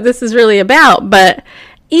that's what this is really about. But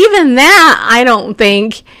even that, I don't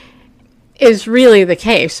think is really the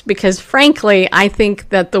case, because frankly, I think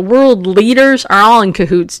that the world leaders are all in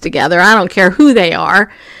cahoots together. I don't care who they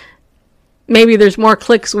are. Maybe there's more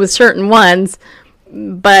cliques with certain ones,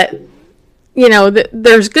 but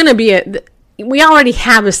there's going to be we already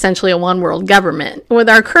have essentially a one world government. With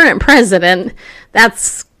our current president,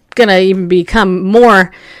 that's going to even become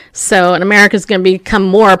more so, and America's going to become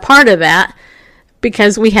more a part of that,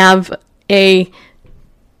 because we have a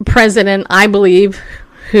president, I believe,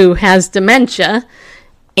 who has dementia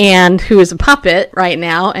and who is a puppet right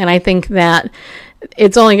now. And I think that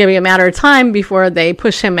it's only going to be a matter of time before they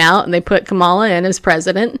push him out and they put Kamala in as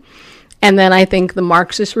president. And then I think the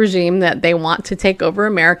Marxist regime that they want to take over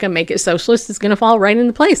America, make it socialist, is going to fall right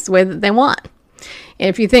into place the way that they want. And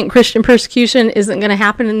if you think Christian persecution isn't going to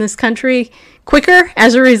happen in this country quicker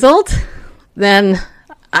as a result, then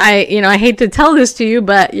I hate to tell this to you,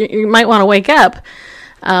 but you might want to wake up,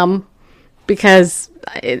 because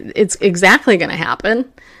it's exactly going to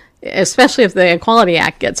happen, especially if the Equality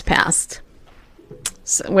Act gets passed,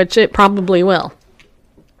 which it probably will.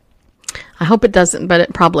 I hope it doesn't, but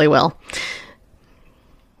it probably will.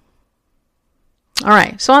 All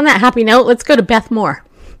right, so on that happy note, let's go to Beth Moore,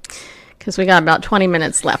 because we got about 20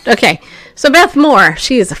 minutes left. Okay, so Beth Moore,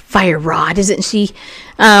 she is a fire rod, isn't she?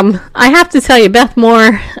 I have to tell you, Beth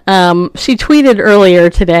Moore, she tweeted earlier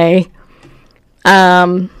today.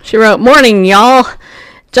 She wrote, "Morning, y'all.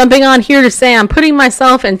 Jumping on here to say I'm putting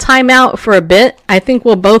myself in timeout for a bit. I think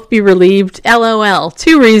we'll both be relieved. LOL.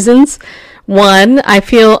 2 reasons. 1, I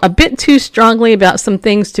feel a bit too strongly about some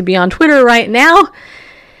things to be on Twitter right now.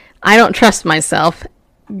 I don't trust myself.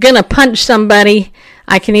 Gonna punch somebody.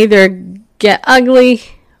 I can either get ugly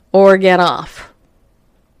or get off."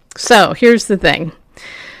 So here's the thing.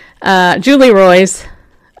 Julie Roy's,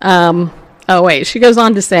 she goes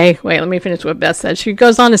on to say, let me finish what Beth said. She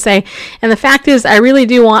goes on to say, "And the fact is, I really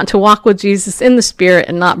do want to walk with Jesus in the Spirit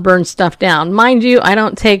and not burn stuff down. Mind you, I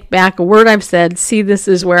don't take back a word I've said. See, this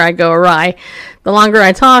is where I go awry. The longer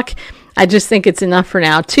I talk, I just think it's enough for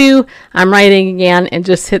now. 2, I'm writing again and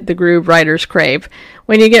just hit the groove writers crave.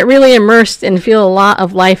 When you get really immersed and feel a lot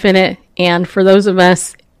of life in it, and for those of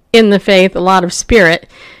us in the faith, a lot of spirit,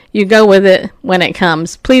 you go with it when it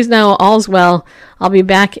comes. Please know all's well. I'll be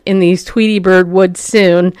back in these Tweety Bird woods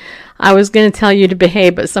soon. I was going to tell you to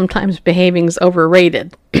behave, but sometimes behaving's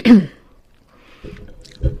overrated."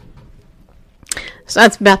 So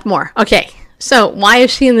that's Beth Moore. Okay, so why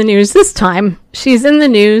is she in the news this time? She's in the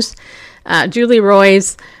news. Julie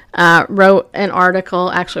Roy's wrote an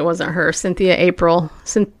article. Actually, it wasn't her.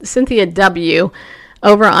 Cynthia W.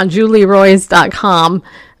 over on julieroys.com.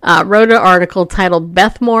 Wrote an article titled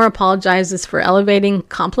 "Beth Moore Apologizes for Elevating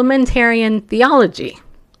Complementarian Theology."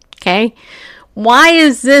 Okay? Why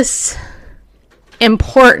is this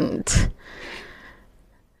important?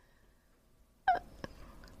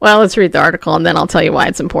 Well, let's read the article and then I'll tell you why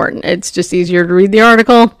it's important. It's just easier to read the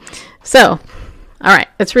article. So, all right,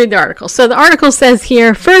 let's read the article. So the article says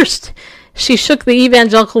here, first, she shook the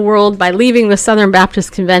evangelical world by leaving the Southern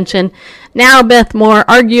Baptist Convention. Now Beth Moore,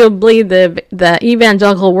 arguably the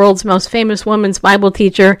evangelical world's most famous women's Bible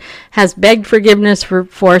teacher, has begged forgiveness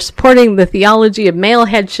for supporting the theology of male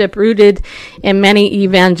headship rooted in many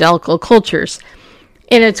evangelical cultures.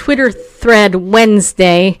 In a Twitter thread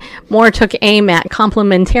Wednesday, Moore took aim at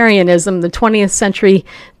complementarianism, the 20th century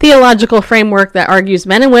theological framework that argues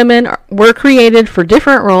men and women were created for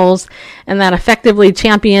different roles and that effectively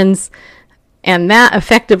champions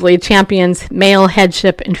male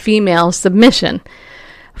headship and female submission.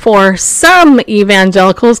 For some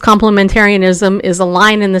evangelicals, complementarianism is a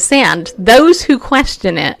line in the sand. Those who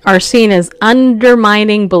question it are seen as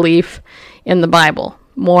undermining belief in the Bible.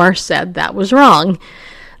 Moore said that was wrong.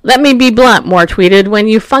 Let me be blunt, Moore tweeted. When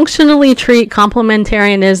you functionally treat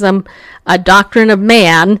complementarianism, a doctrine of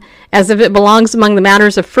man, as if it belongs among the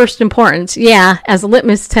matters of first importance, as a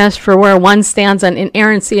litmus test for where one stands on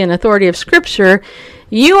inerrancy and authority of Scripture,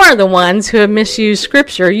 you are the ones who have misused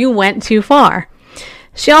Scripture. You went too far.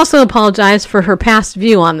 She also apologized for her past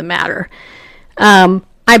view on the matter.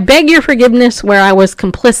 I beg your forgiveness where I was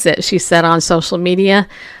complicit, she said on social media.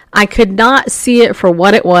 I could not see it for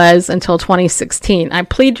what it was until 2016. I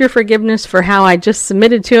plead your forgiveness for how I just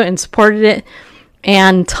submitted to it and supported it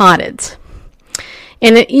and taught it.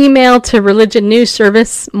 In an email to Religion News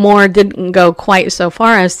Service, Moore didn't go quite so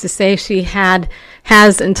far as to say she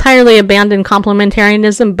has entirely abandoned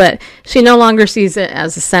complementarianism, but she no longer sees it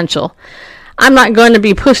as essential. I'm not going to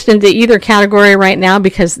be pushed into either category right now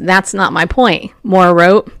because that's not my point, Moore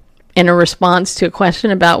wrote in a response to a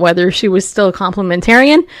question about whether she was still a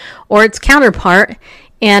complementarian or its counterpart,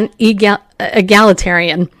 an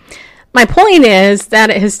egalitarian. My point is that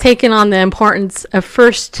it has taken on the importance of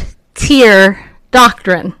first-tier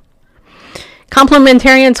doctrine.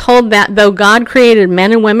 Complementarians hold that though God created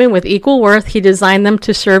men and women with equal worth, he designed them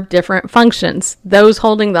to serve different functions. Those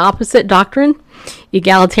holding the opposite doctrine,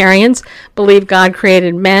 egalitarians, believe God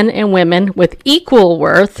created men and women with equal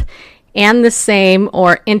worth and the same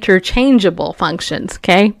or interchangeable functions,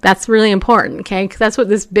 okay? That's really important, okay? Because that's what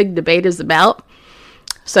this big debate is about.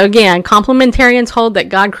 So again, complementarians hold that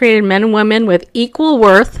God created men and women with equal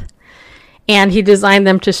worth and he designed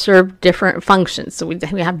them to serve different functions. So we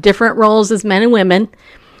have different roles as men and women.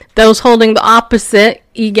 Those holding the opposite,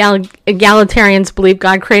 egalitarians, believe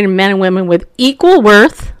God created men and women with equal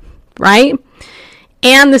worth, right?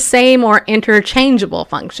 And the same or interchangeable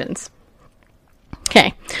functions.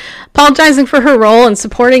 Okay. Apologizing for her role in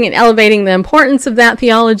supporting and elevating the importance of that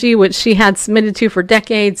theology, which she had submitted to for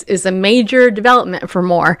decades, is a major development for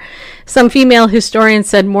Moore. Some female historians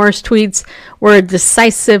said Moore's tweets were a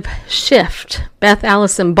decisive shift. Beth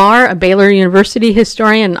Allison Barr, a Baylor University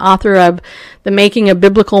historian and author of The Making of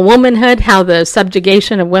Biblical Womanhood, How the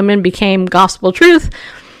Subjugation of Women Became Gospel Truth,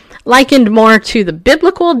 likened Moore to the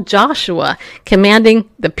biblical Joshua, commanding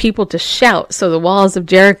the people to shout so the walls of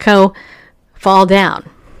Jericho fall down.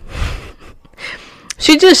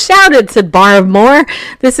 She just shouted, said Barr of Moore.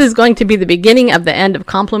 This is going to be the beginning of the end of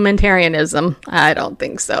complementarianism. I don't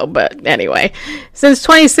think so, but anyway. Since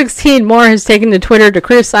 2016, Moore has taken to Twitter to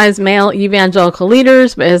criticize male evangelical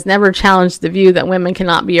leaders, but has never challenged the view that women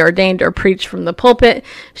cannot be ordained or preach from the pulpit.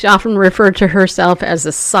 She often referred to herself as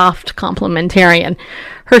a soft complementarian.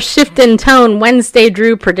 Her shift in tone Wednesday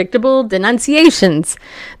drew predictable denunciations.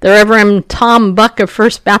 The Reverend Tom Buck of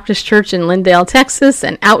First Baptist Church in Lindale, Texas,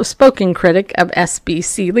 an outspoken critic of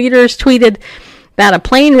SBC leaders, tweeted that a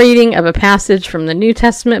plain reading of a passage from the New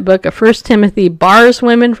Testament book of 1 Timothy bars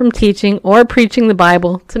women from teaching or preaching the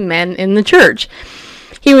Bible to men in the church.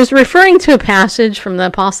 He was referring to a passage from the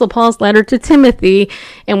Apostle Paul's letter to Timothy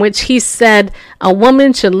in which he said, "A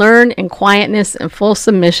woman should learn in quietness and full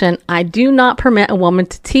submission. I do not permit a woman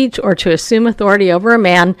to teach or to assume authority over a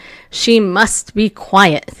man. She must be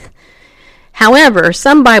quiet." However,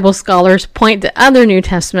 some Bible scholars point to other New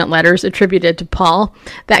Testament letters attributed to Paul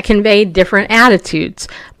that convey different attitudes.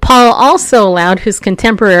 Paul also allowed his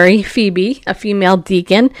contemporary Phoebe, a female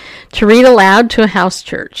deacon, to read aloud to a house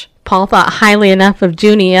church. Paul thought highly enough of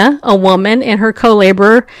Junia, a woman, and her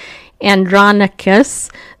co-laborer Andronicus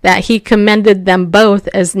that he commended them both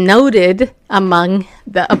as noted among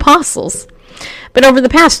the apostles. But over the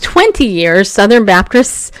past 20 years, Southern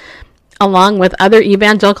Baptists, along with other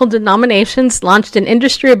evangelical denominations, launched an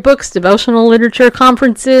industry of books, devotional literature,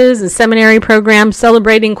 conferences, and seminary programs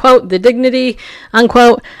celebrating, quote, the dignity,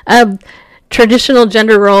 unquote, of traditional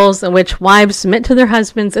gender roles in which wives submit to their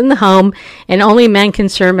husbands in the home and only men can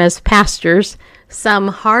serve as pastors, Some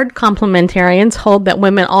hard complementarians hold that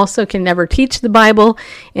women also can never teach the Bible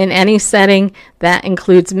in any setting that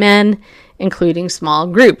includes men, including small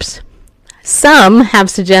groups. Some have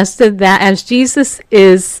suggested that as Jesus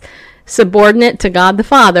is subordinate to God the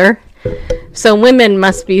Father, so women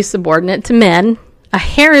must be subordinate to men, a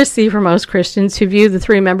heresy for most Christians who view the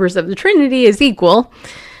three members of the Trinity as equal.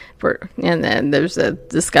 And then there's a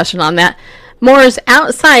discussion on that. Moore's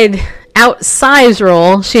outsized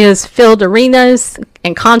role, she has filled arenas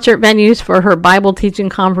and concert venues for her Bible teaching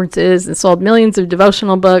conferences and sold millions of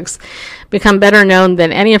devotional books, become better known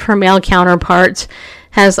than any of her male counterparts,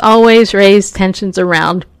 has always raised tensions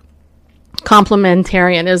around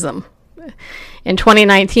complementarianism. In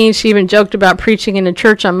 2019, she even joked about preaching in a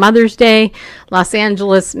church on Mother's Day. Los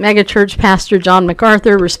Angeles megachurch pastor John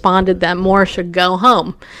MacArthur responded that Moore should go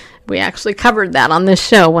home. We actually covered that on this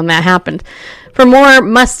show when that happened. For Moore,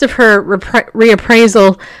 most of her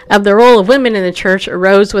reappraisal of the role of women in the church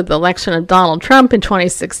arose with the election of Donald Trump in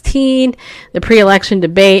 2016, the pre-election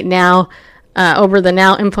debate now over the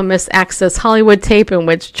now infamous Access Hollywood tape in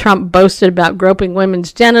which Trump boasted about groping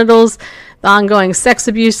women's genitals, the ongoing sex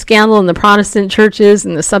abuse scandal in the Protestant churches,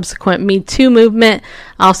 and the subsequent Me Too movement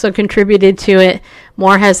also contributed to it.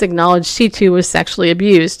 Moore has acknowledged she too was sexually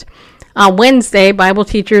abused. On Wednesday, Bible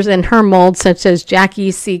teachers in her mold, such as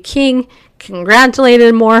Jackie C. King,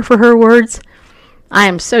 congratulated Moore for her words. "I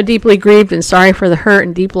am so deeply grieved and sorry for the hurt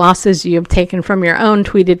and deep losses you have taken from your own,"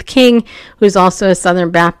 tweeted King, who is also a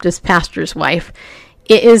Southern Baptist pastor's wife.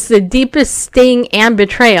 "It is the deepest sting and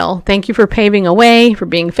betrayal. Thank you for paving a way, for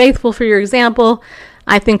being faithful for your example.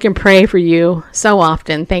 I think and pray for you so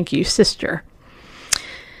often. Thank you, sister."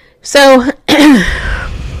 So,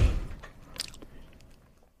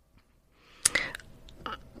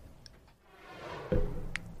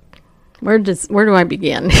 where do I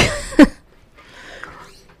begin?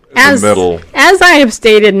 As I have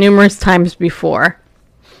stated numerous times before,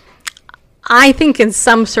 I think in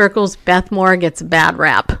some circles Beth Moore gets a bad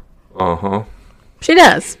rap. She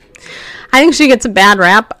does. I think she gets a bad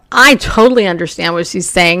rap. I totally understand what she's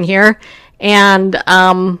saying here, and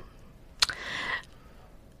I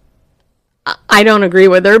don't agree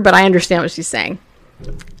with her, but I understand what she's saying.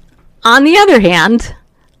 On the other hand,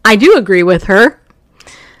 I do agree with her,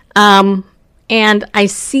 and I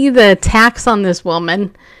see the attacks on this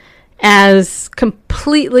woman as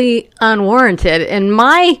completely unwarranted. And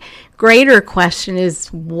my greater question is,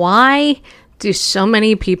 why do so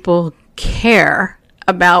many people care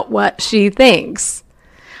about what she thinks?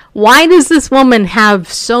 Why does this woman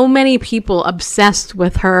have so many people obsessed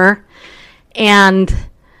with her and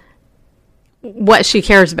what she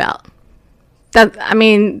cares about?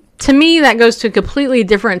 To me, that goes to a completely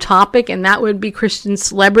different topic, and that would be Christian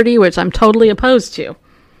celebrity, which I'm totally opposed to.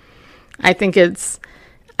 I think it's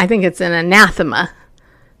an anathema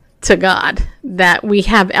to God that we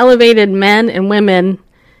have elevated men and women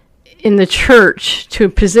in the church to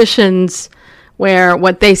positions where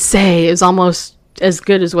what they say is almost as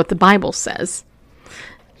good as what the Bible says.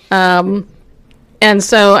 And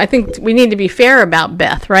so I think we need to be fair about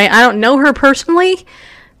Beth, right? I don't know her personally.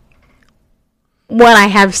 What I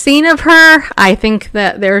have seen of her, I think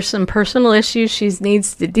that there are some personal issues she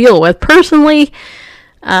needs to deal with personally.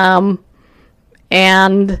 And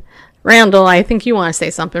Randall, I think you want to say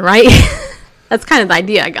something, right? That's kind of the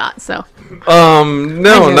idea I got. So.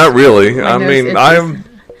 No, not really.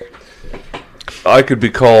 I could be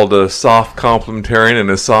called a soft complementarian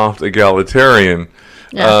and a soft egalitarian.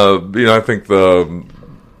 Yeah. I think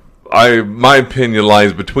my opinion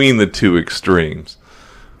lies between the two extremes.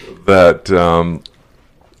 That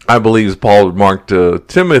I believe Paul remarked to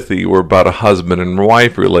Timothy were about a husband and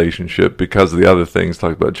wife relationship because of the other things,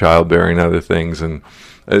 talked about childbearing, other things, and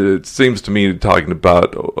it seems to me talking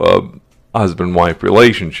about a husband-wife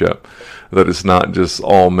relationship, that it's not just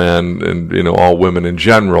all men and all women in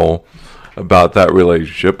general about that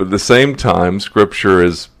relationship. At the same time, Scripture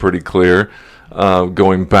is pretty clear,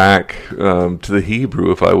 going back to the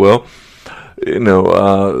Hebrew, if I will.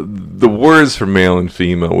 The words for male and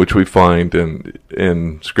female, which we find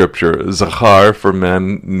in Scripture, Zachar for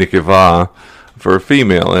men, Nikivah for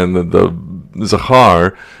female, and the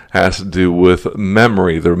Zachar has to do with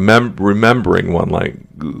memory, the remembering one, like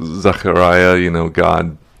Zechariah,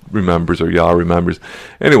 God remembers, or Yah remembers.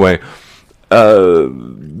 Anyway,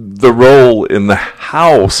 the role in the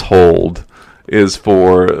household is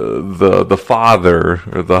for the father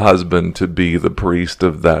or the husband to be the priest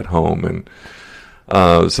of that home, and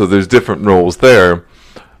so there's different roles there.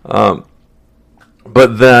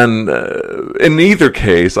 But then, in either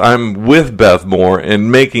case, I'm with Beth Moore in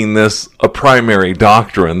making this a primary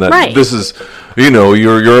doctrine, that this is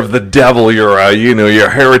you're of the devil, you're a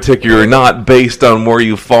heretic, you're not, based on where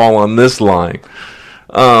you fall on this line.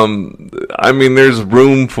 I mean, there's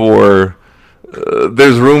room for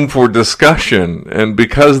discussion, and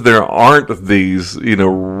because there aren't these,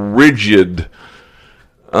 rigid,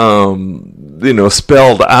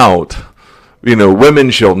 spelled out,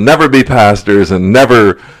 women shall never be pastors and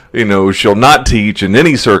never, shall not teach in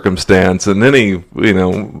any circumstance and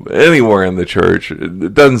anywhere in the church.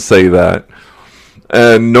 It doesn't say that.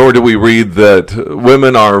 And nor do we read that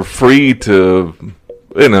women are free to,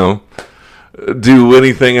 do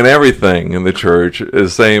anything and everything in the church,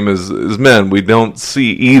 as same as men. We don't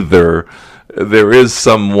see either. There is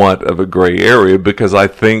somewhat of a gray area, because I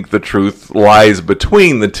think the truth lies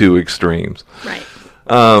between the two extremes. Right.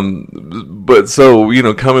 But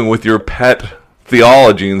so, coming with your pet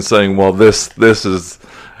theology and saying, well, this is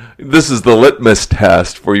the litmus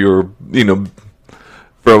test for your,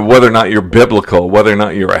 for whether or not you're biblical, whether or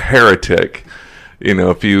not you're a heretic.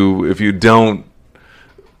 If you don't,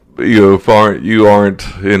 if you aren't,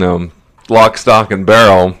 lock, stock, and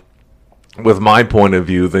barrel with my point of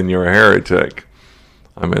view, then you're a heretic.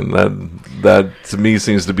 I mean, that to me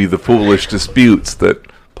seems to be the foolish disputes that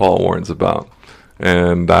Paul warns about.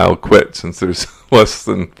 And I'll quit since there's less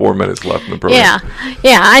than 4 minutes left in the program.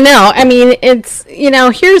 Yeah, I know. I mean, it's,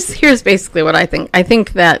 here's basically what I think. I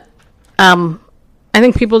think that, I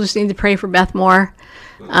think people just need to pray for Beth more.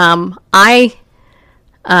 I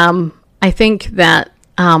think that,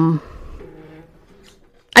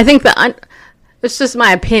 it's just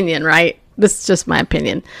my opinion, right? This is just my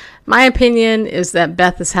opinion. My opinion is that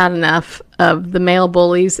Beth has had enough of the male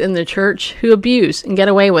bullies in the church who abuse and get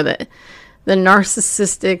away with it. The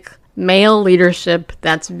narcissistic male leadership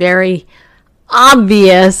that's very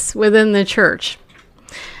obvious within the church.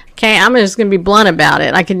 Okay, I'm just going to be blunt about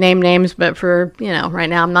it. I could name names, but for, right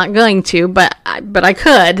now I'm not going to, but I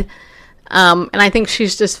could. And I think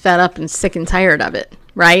she's just fed up and sick and tired of it,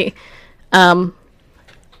 right?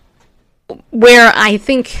 Where I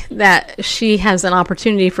think that she has an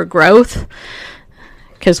opportunity for growth,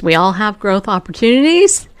 because we all have growth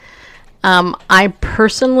opportunities. I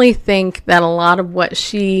personally think that a lot of what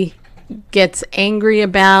she gets angry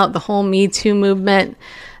about, the whole Me Too movement,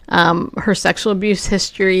 her sexual abuse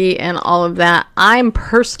history and all of that, I'm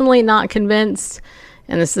personally not convinced,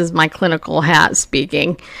 and this is my clinical hat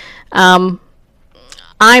speaking, I'm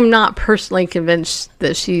not personally convinced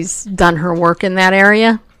that she's done her work in that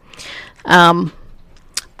area.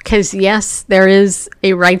 Because yes, there is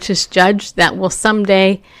a righteous judge that will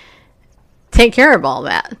someday take care of all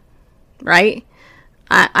that, right?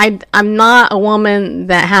 I'm not a woman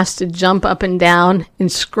that has to jump up and down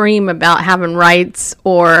and scream about having rights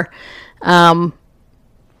or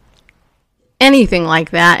anything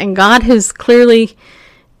like that. And God has clearly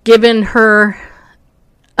given her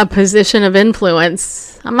a position of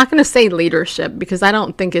influence. I'm not going to say leadership, because I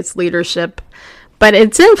don't think it's leadership, but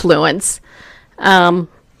it's influence. And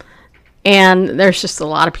there's just a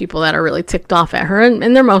lot of people that are really ticked off at her,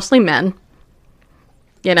 and they're mostly men,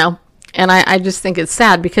 and I just think it's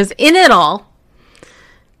sad, because in it all,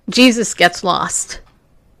 Jesus gets lost,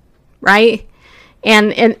 right?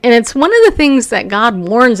 And it's one of the things that God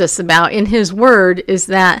warns us about in his word is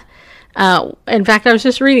that, in fact, I was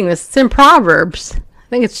just reading this. It's in Proverbs. I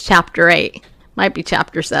think it's chapter 8. Might be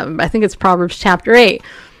chapter 7, but I think it's Proverbs chapter 8,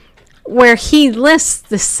 where he lists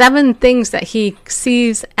the 7 things that he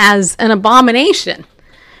sees as an abomination.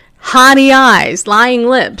 Haughty eyes, lying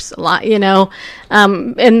lips, and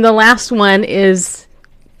the last one is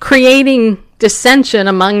creating dissension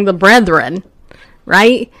among the brethren,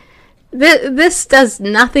 right? This does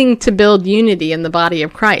nothing to build unity in the body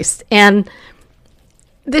of Christ. And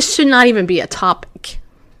this should not even be a topic,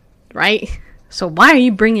 right? So why are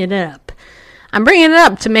you bringing it up? I'm bringing it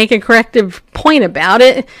up to make a corrective point about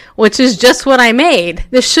it, which is just what I made.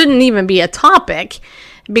 This shouldn't even be a topic,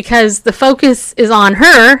 because the focus is on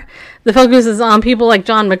her. The focus is on people like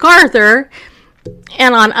John MacArthur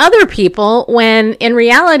and on other people, when in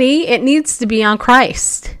reality it needs to be on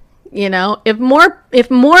Christ. If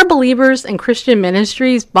more believers and Christian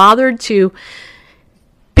ministries bothered to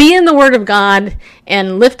be in the Word of God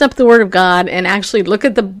and lift up the Word of God and actually look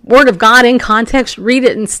at the Word of God in context, read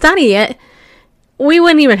it and study it, we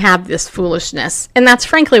wouldn't even have this foolishness. And that's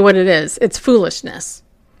frankly what it is. It's foolishness.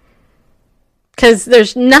 Because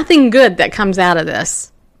there's nothing good that comes out of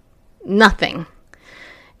this. Nothing.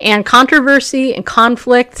 And controversy and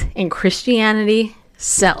conflict in Christianity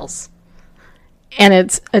sells. And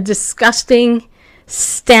it's a disgusting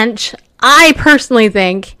stench, I personally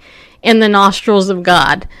think, in the nostrils of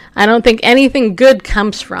God. I don't think anything good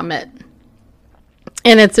comes from it.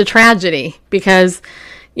 And it's a tragedy because,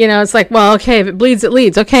 it's like, well, okay, if it bleeds, it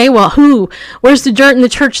leads. Okay, well, where's the dirt in the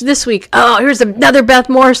church this week? Oh, here's another Beth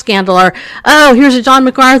Moore scandal, or, oh, here's a John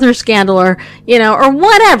MacArthur scandal, or, or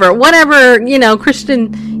whatever,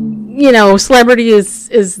 Christian, celebrity is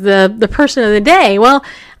the person of the day. Well,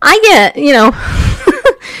 I get,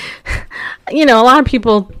 a lot of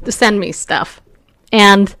people send me stuff,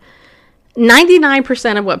 and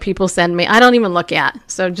 99% of what people send me, I don't even look at.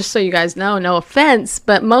 So just so you guys know, no offense,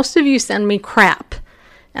 but most of you send me crap.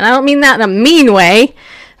 And I don't mean that in a mean way,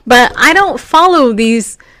 but I don't follow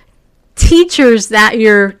these teachers that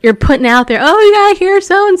you're putting out there. Oh, you gotta hear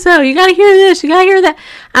so-and-so. You gotta hear this. You gotta hear that.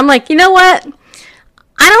 I'm like, you know what?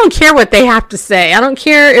 I don't care what they have to say. I don't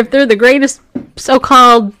care if they're the greatest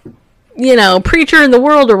so-called, preacher in the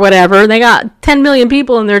world or whatever. They got 10 million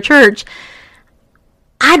people in their church.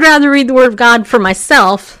 I'd rather read the Word of God for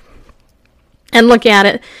myself and look at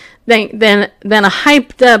it than a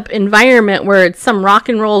hyped up environment where it's some rock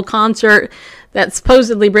and roll concert that's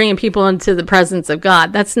supposedly bringing people into the presence of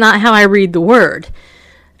God. That's not how I read the Word.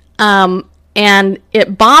 And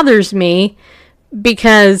it bothers me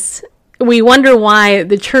because we wonder why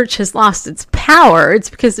the church has lost its power.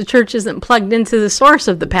 It's because the church isn't plugged into the source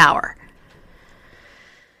of the power.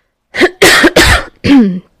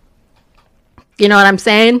 You know what I'm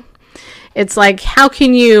saying? It's like, how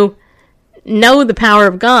can you know the power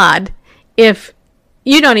of God if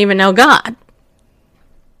you don't even know God?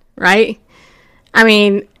 Right? I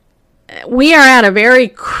mean, we are at a very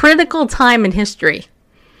critical time in history.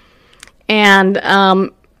 And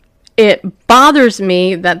it bothers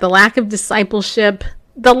me that the lack of discipleship,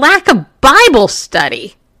 the lack of Bible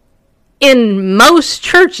study in most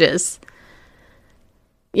churches,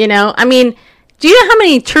 do you know how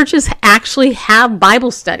many churches actually have Bible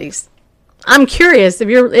studies? I'm curious. If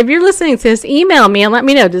you're listening to this, email me and let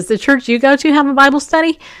me know. Does the church you go to have a Bible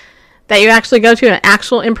study? That you actually go to an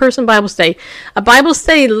actual in-person Bible study? A Bible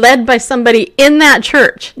study led by somebody in that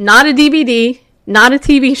church. Not a DVD, not a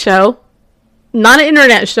TV show, not an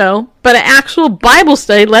internet show, but an actual Bible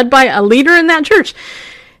study led by a leader in that church.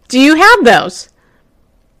 Do you have those?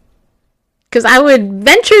 Because I would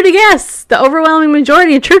venture to guess the overwhelming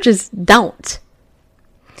majority of churches don't.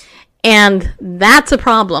 And that's a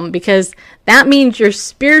problem, because that means you're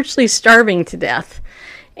spiritually starving to death.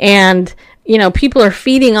 And, people are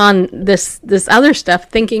feeding on this other stuff,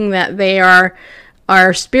 thinking that they are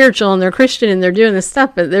spiritual and they're Christian and they're doing this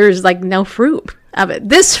stuff, but there's like no fruit of it.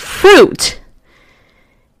 This fruit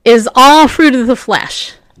is all fruit of the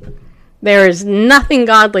flesh. There is nothing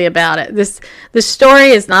godly about it. This story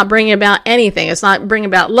is not bringing about anything. It's not bringing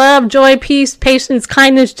about love, joy, peace, patience,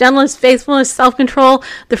 kindness, gentleness, faithfulness, self-control,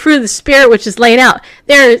 the fruit of the Spirit, which is laid out.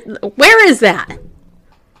 Where is that?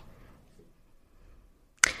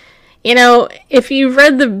 If you've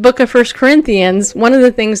read the book of 1 Corinthians, one of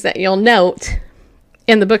the things that you'll note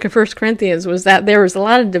in the book of 1 Corinthians was that there was a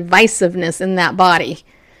lot of divisiveness in that body,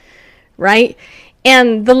 right?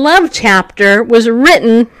 And the love chapter was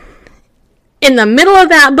written in the middle of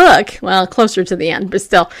that book, well, closer to the end, but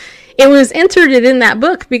still, it was entered in that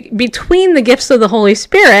book between the gifts of the Holy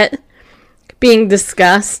Spirit being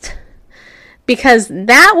discussed, because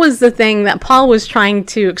that was the thing that Paul was trying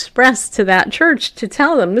to express to that church, to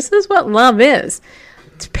tell them, this is what love is.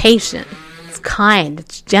 It's patient, it's kind,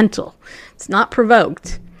 it's gentle, it's not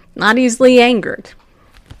provoked, not easily angered,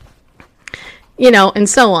 and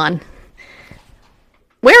so on.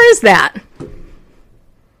 Where is that?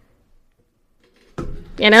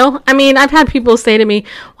 I've had people say to me,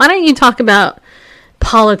 why don't you talk about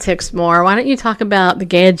politics more? Why don't you talk about the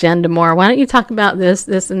gay agenda more? Why don't you talk about this,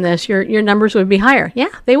 and this? Your numbers would be higher.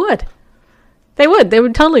 Yeah, they would. They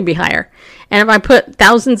would totally be higher. And if I put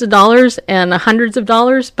thousands of dollars and hundreds of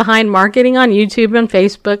dollars behind marketing on YouTube and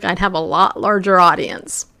Facebook, I'd have a lot larger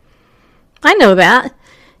audience. I know that.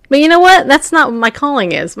 But you know what? That's not what my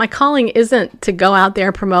calling is. My calling isn't to go out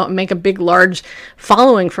there, promote, and make a big, large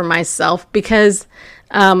following for myself because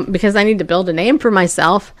I need to build a name for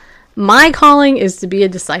myself. My calling is to be a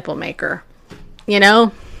disciple maker,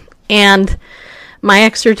 and my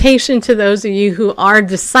exhortation to those of you who are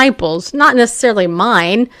disciples, not necessarily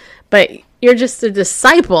mine, but you're just a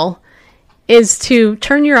disciple, is to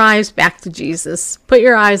turn your eyes back to Jesus, put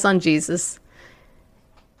your eyes on Jesus,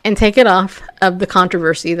 and take it off of the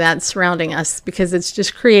controversy that's surrounding us, because it's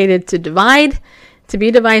just created to divide, to be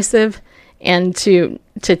divisive, and to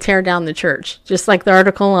tear down the church. Just like the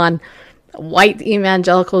article on white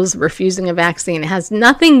evangelicals refusing a vaccine. It has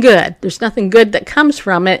nothing good. There's nothing good that comes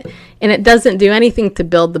from it, and it doesn't do anything to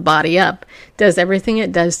build the body up. It does everything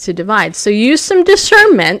it does to divide. So use some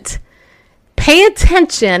discernment, pay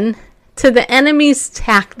attention to the enemy's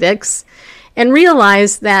tactics and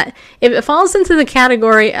realize that if it falls into the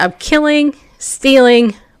category of killing,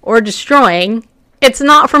 stealing, or destroying, it's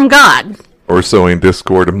not from God. Or sowing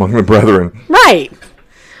discord among the brethren. Right.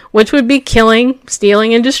 Which would be killing,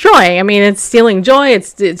 stealing, and destroying. I mean, it's stealing joy.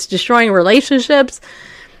 It's destroying relationships,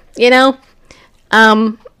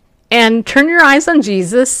 and turn your eyes on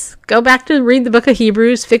Jesus. Go back to read the book of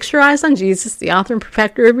Hebrews. Fix your eyes on Jesus, the author and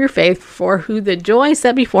perfecter of your faith, for who the joy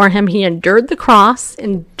set before him, he endured the cross,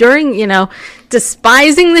 enduring,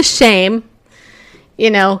 despising the shame.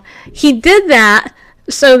 He did that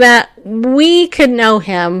so that we could know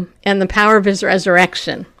him and the power of his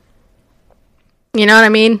resurrection. You know what I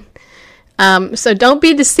mean? So don't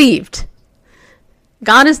be deceived.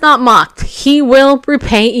 God is not mocked. He will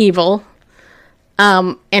repay evil.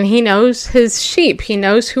 And he knows his sheep. He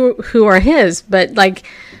knows who are his. But,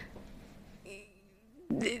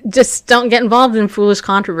 just don't get involved in foolish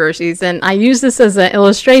controversies. And I use this as an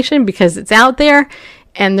illustration because it's out there,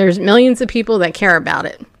 and there's millions of people that care about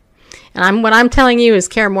it. And what I'm telling you is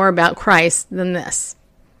care more about Christ than this.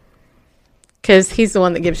 Because he's the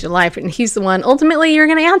one that gives you life, and he's the one ultimately you're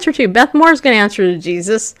going to answer to. Beth Moore's going to answer to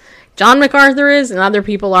Jesus. John MacArthur is, and other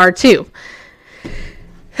people are too.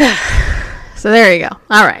 So there you go.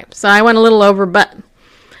 All right. So I went a little over, but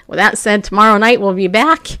with that said, tomorrow night we'll be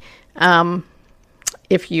back.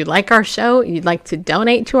 If you like our show, you'd like to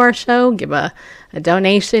donate to our show, give a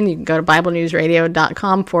donation, you can go to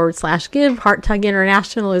BibleNewsRadio.com/give. Heart Tug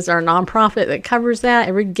International is our nonprofit that covers that.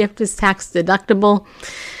 Every gift is tax deductible.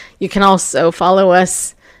 You can also follow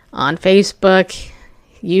us on Facebook,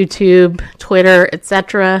 YouTube, Twitter,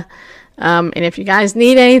 etc. And if you guys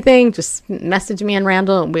need anything, just message me and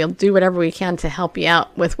Randall, and we'll do whatever we can to help you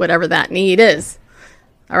out with whatever that need is.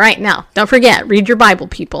 All right, now, don't forget, read your Bible,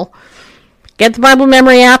 people. Get the Bible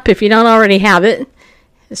memory app if you don't already have it.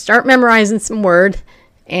 Start memorizing some word.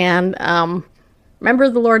 And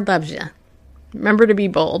remember, the Lord loves you. Remember to be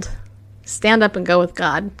bold. Stand up and go with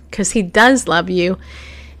God, because he does love you.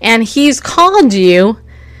 And he's called you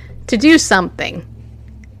to do something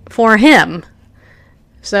for him.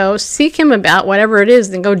 So seek him about whatever it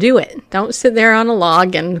is and go do it. Don't sit there on a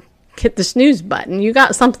log and hit the snooze button. You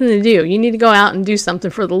got something to do. You need to go out and do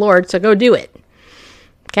something for the Lord, so go do it.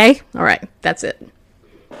 Okay? All right. That's it.